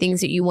more so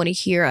things that you want to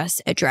hear us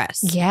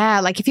address.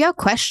 Yeah. Like if you have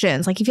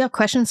questions,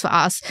 for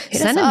us,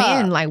 send them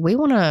in. Like we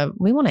want to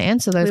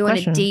answer those questions. We want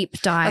to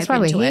deep dive. That's why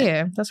we're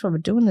here. That's why we're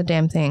doing the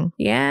damn thing.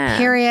 Yeah.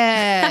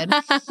 Period.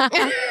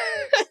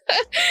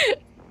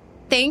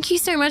 Thank you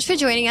so much for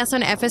joining us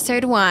on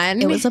episode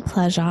 1. It was a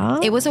pleasure.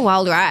 It was a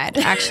wild ride,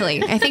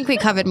 actually. I think we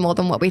covered more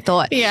than what we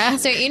thought. Yeah.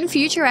 So in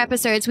future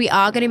episodes, we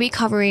are going to be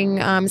covering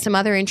some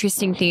other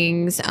interesting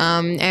things,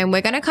 and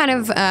we're going to kind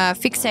of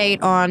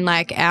fixate on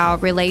like our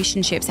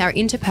relationships, our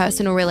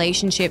interpersonal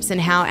relationships, and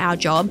how our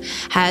job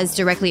has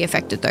directly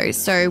affected those.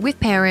 So with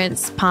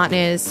parents,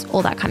 partners,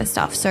 all that kind of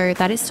stuff. So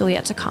that is still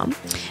yet to come.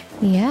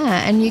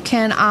 Yeah. And you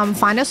can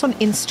find us on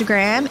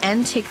Instagram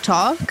and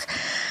TikTok.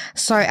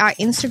 So our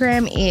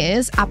Instagram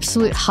is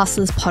Absolute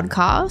Hustlers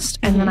Podcast,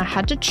 and then I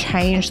had to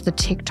change the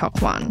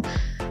TikTok one.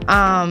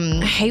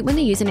 I hate when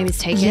the username is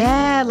taken.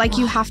 Yeah, like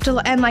you have to,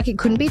 and like it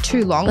couldn't be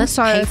too long. Let's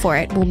pay for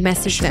it. We'll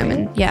message them,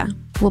 and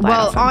we'll buy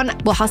it off them.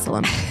 We'll hustle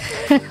them.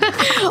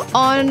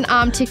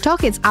 On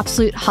TikTok, it's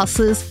Absolute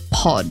Hustlers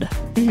Pod.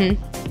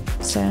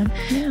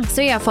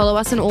 So yeah, follow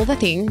us on all the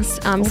things.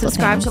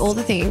 Subscribe to all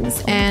the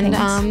things,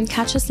 and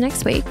catch us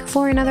next week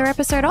for another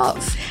episode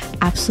of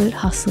Absolute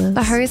Hustlers.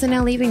 The hoes are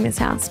now leaving this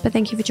house, but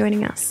thank you for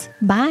joining us.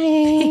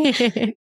 Bye.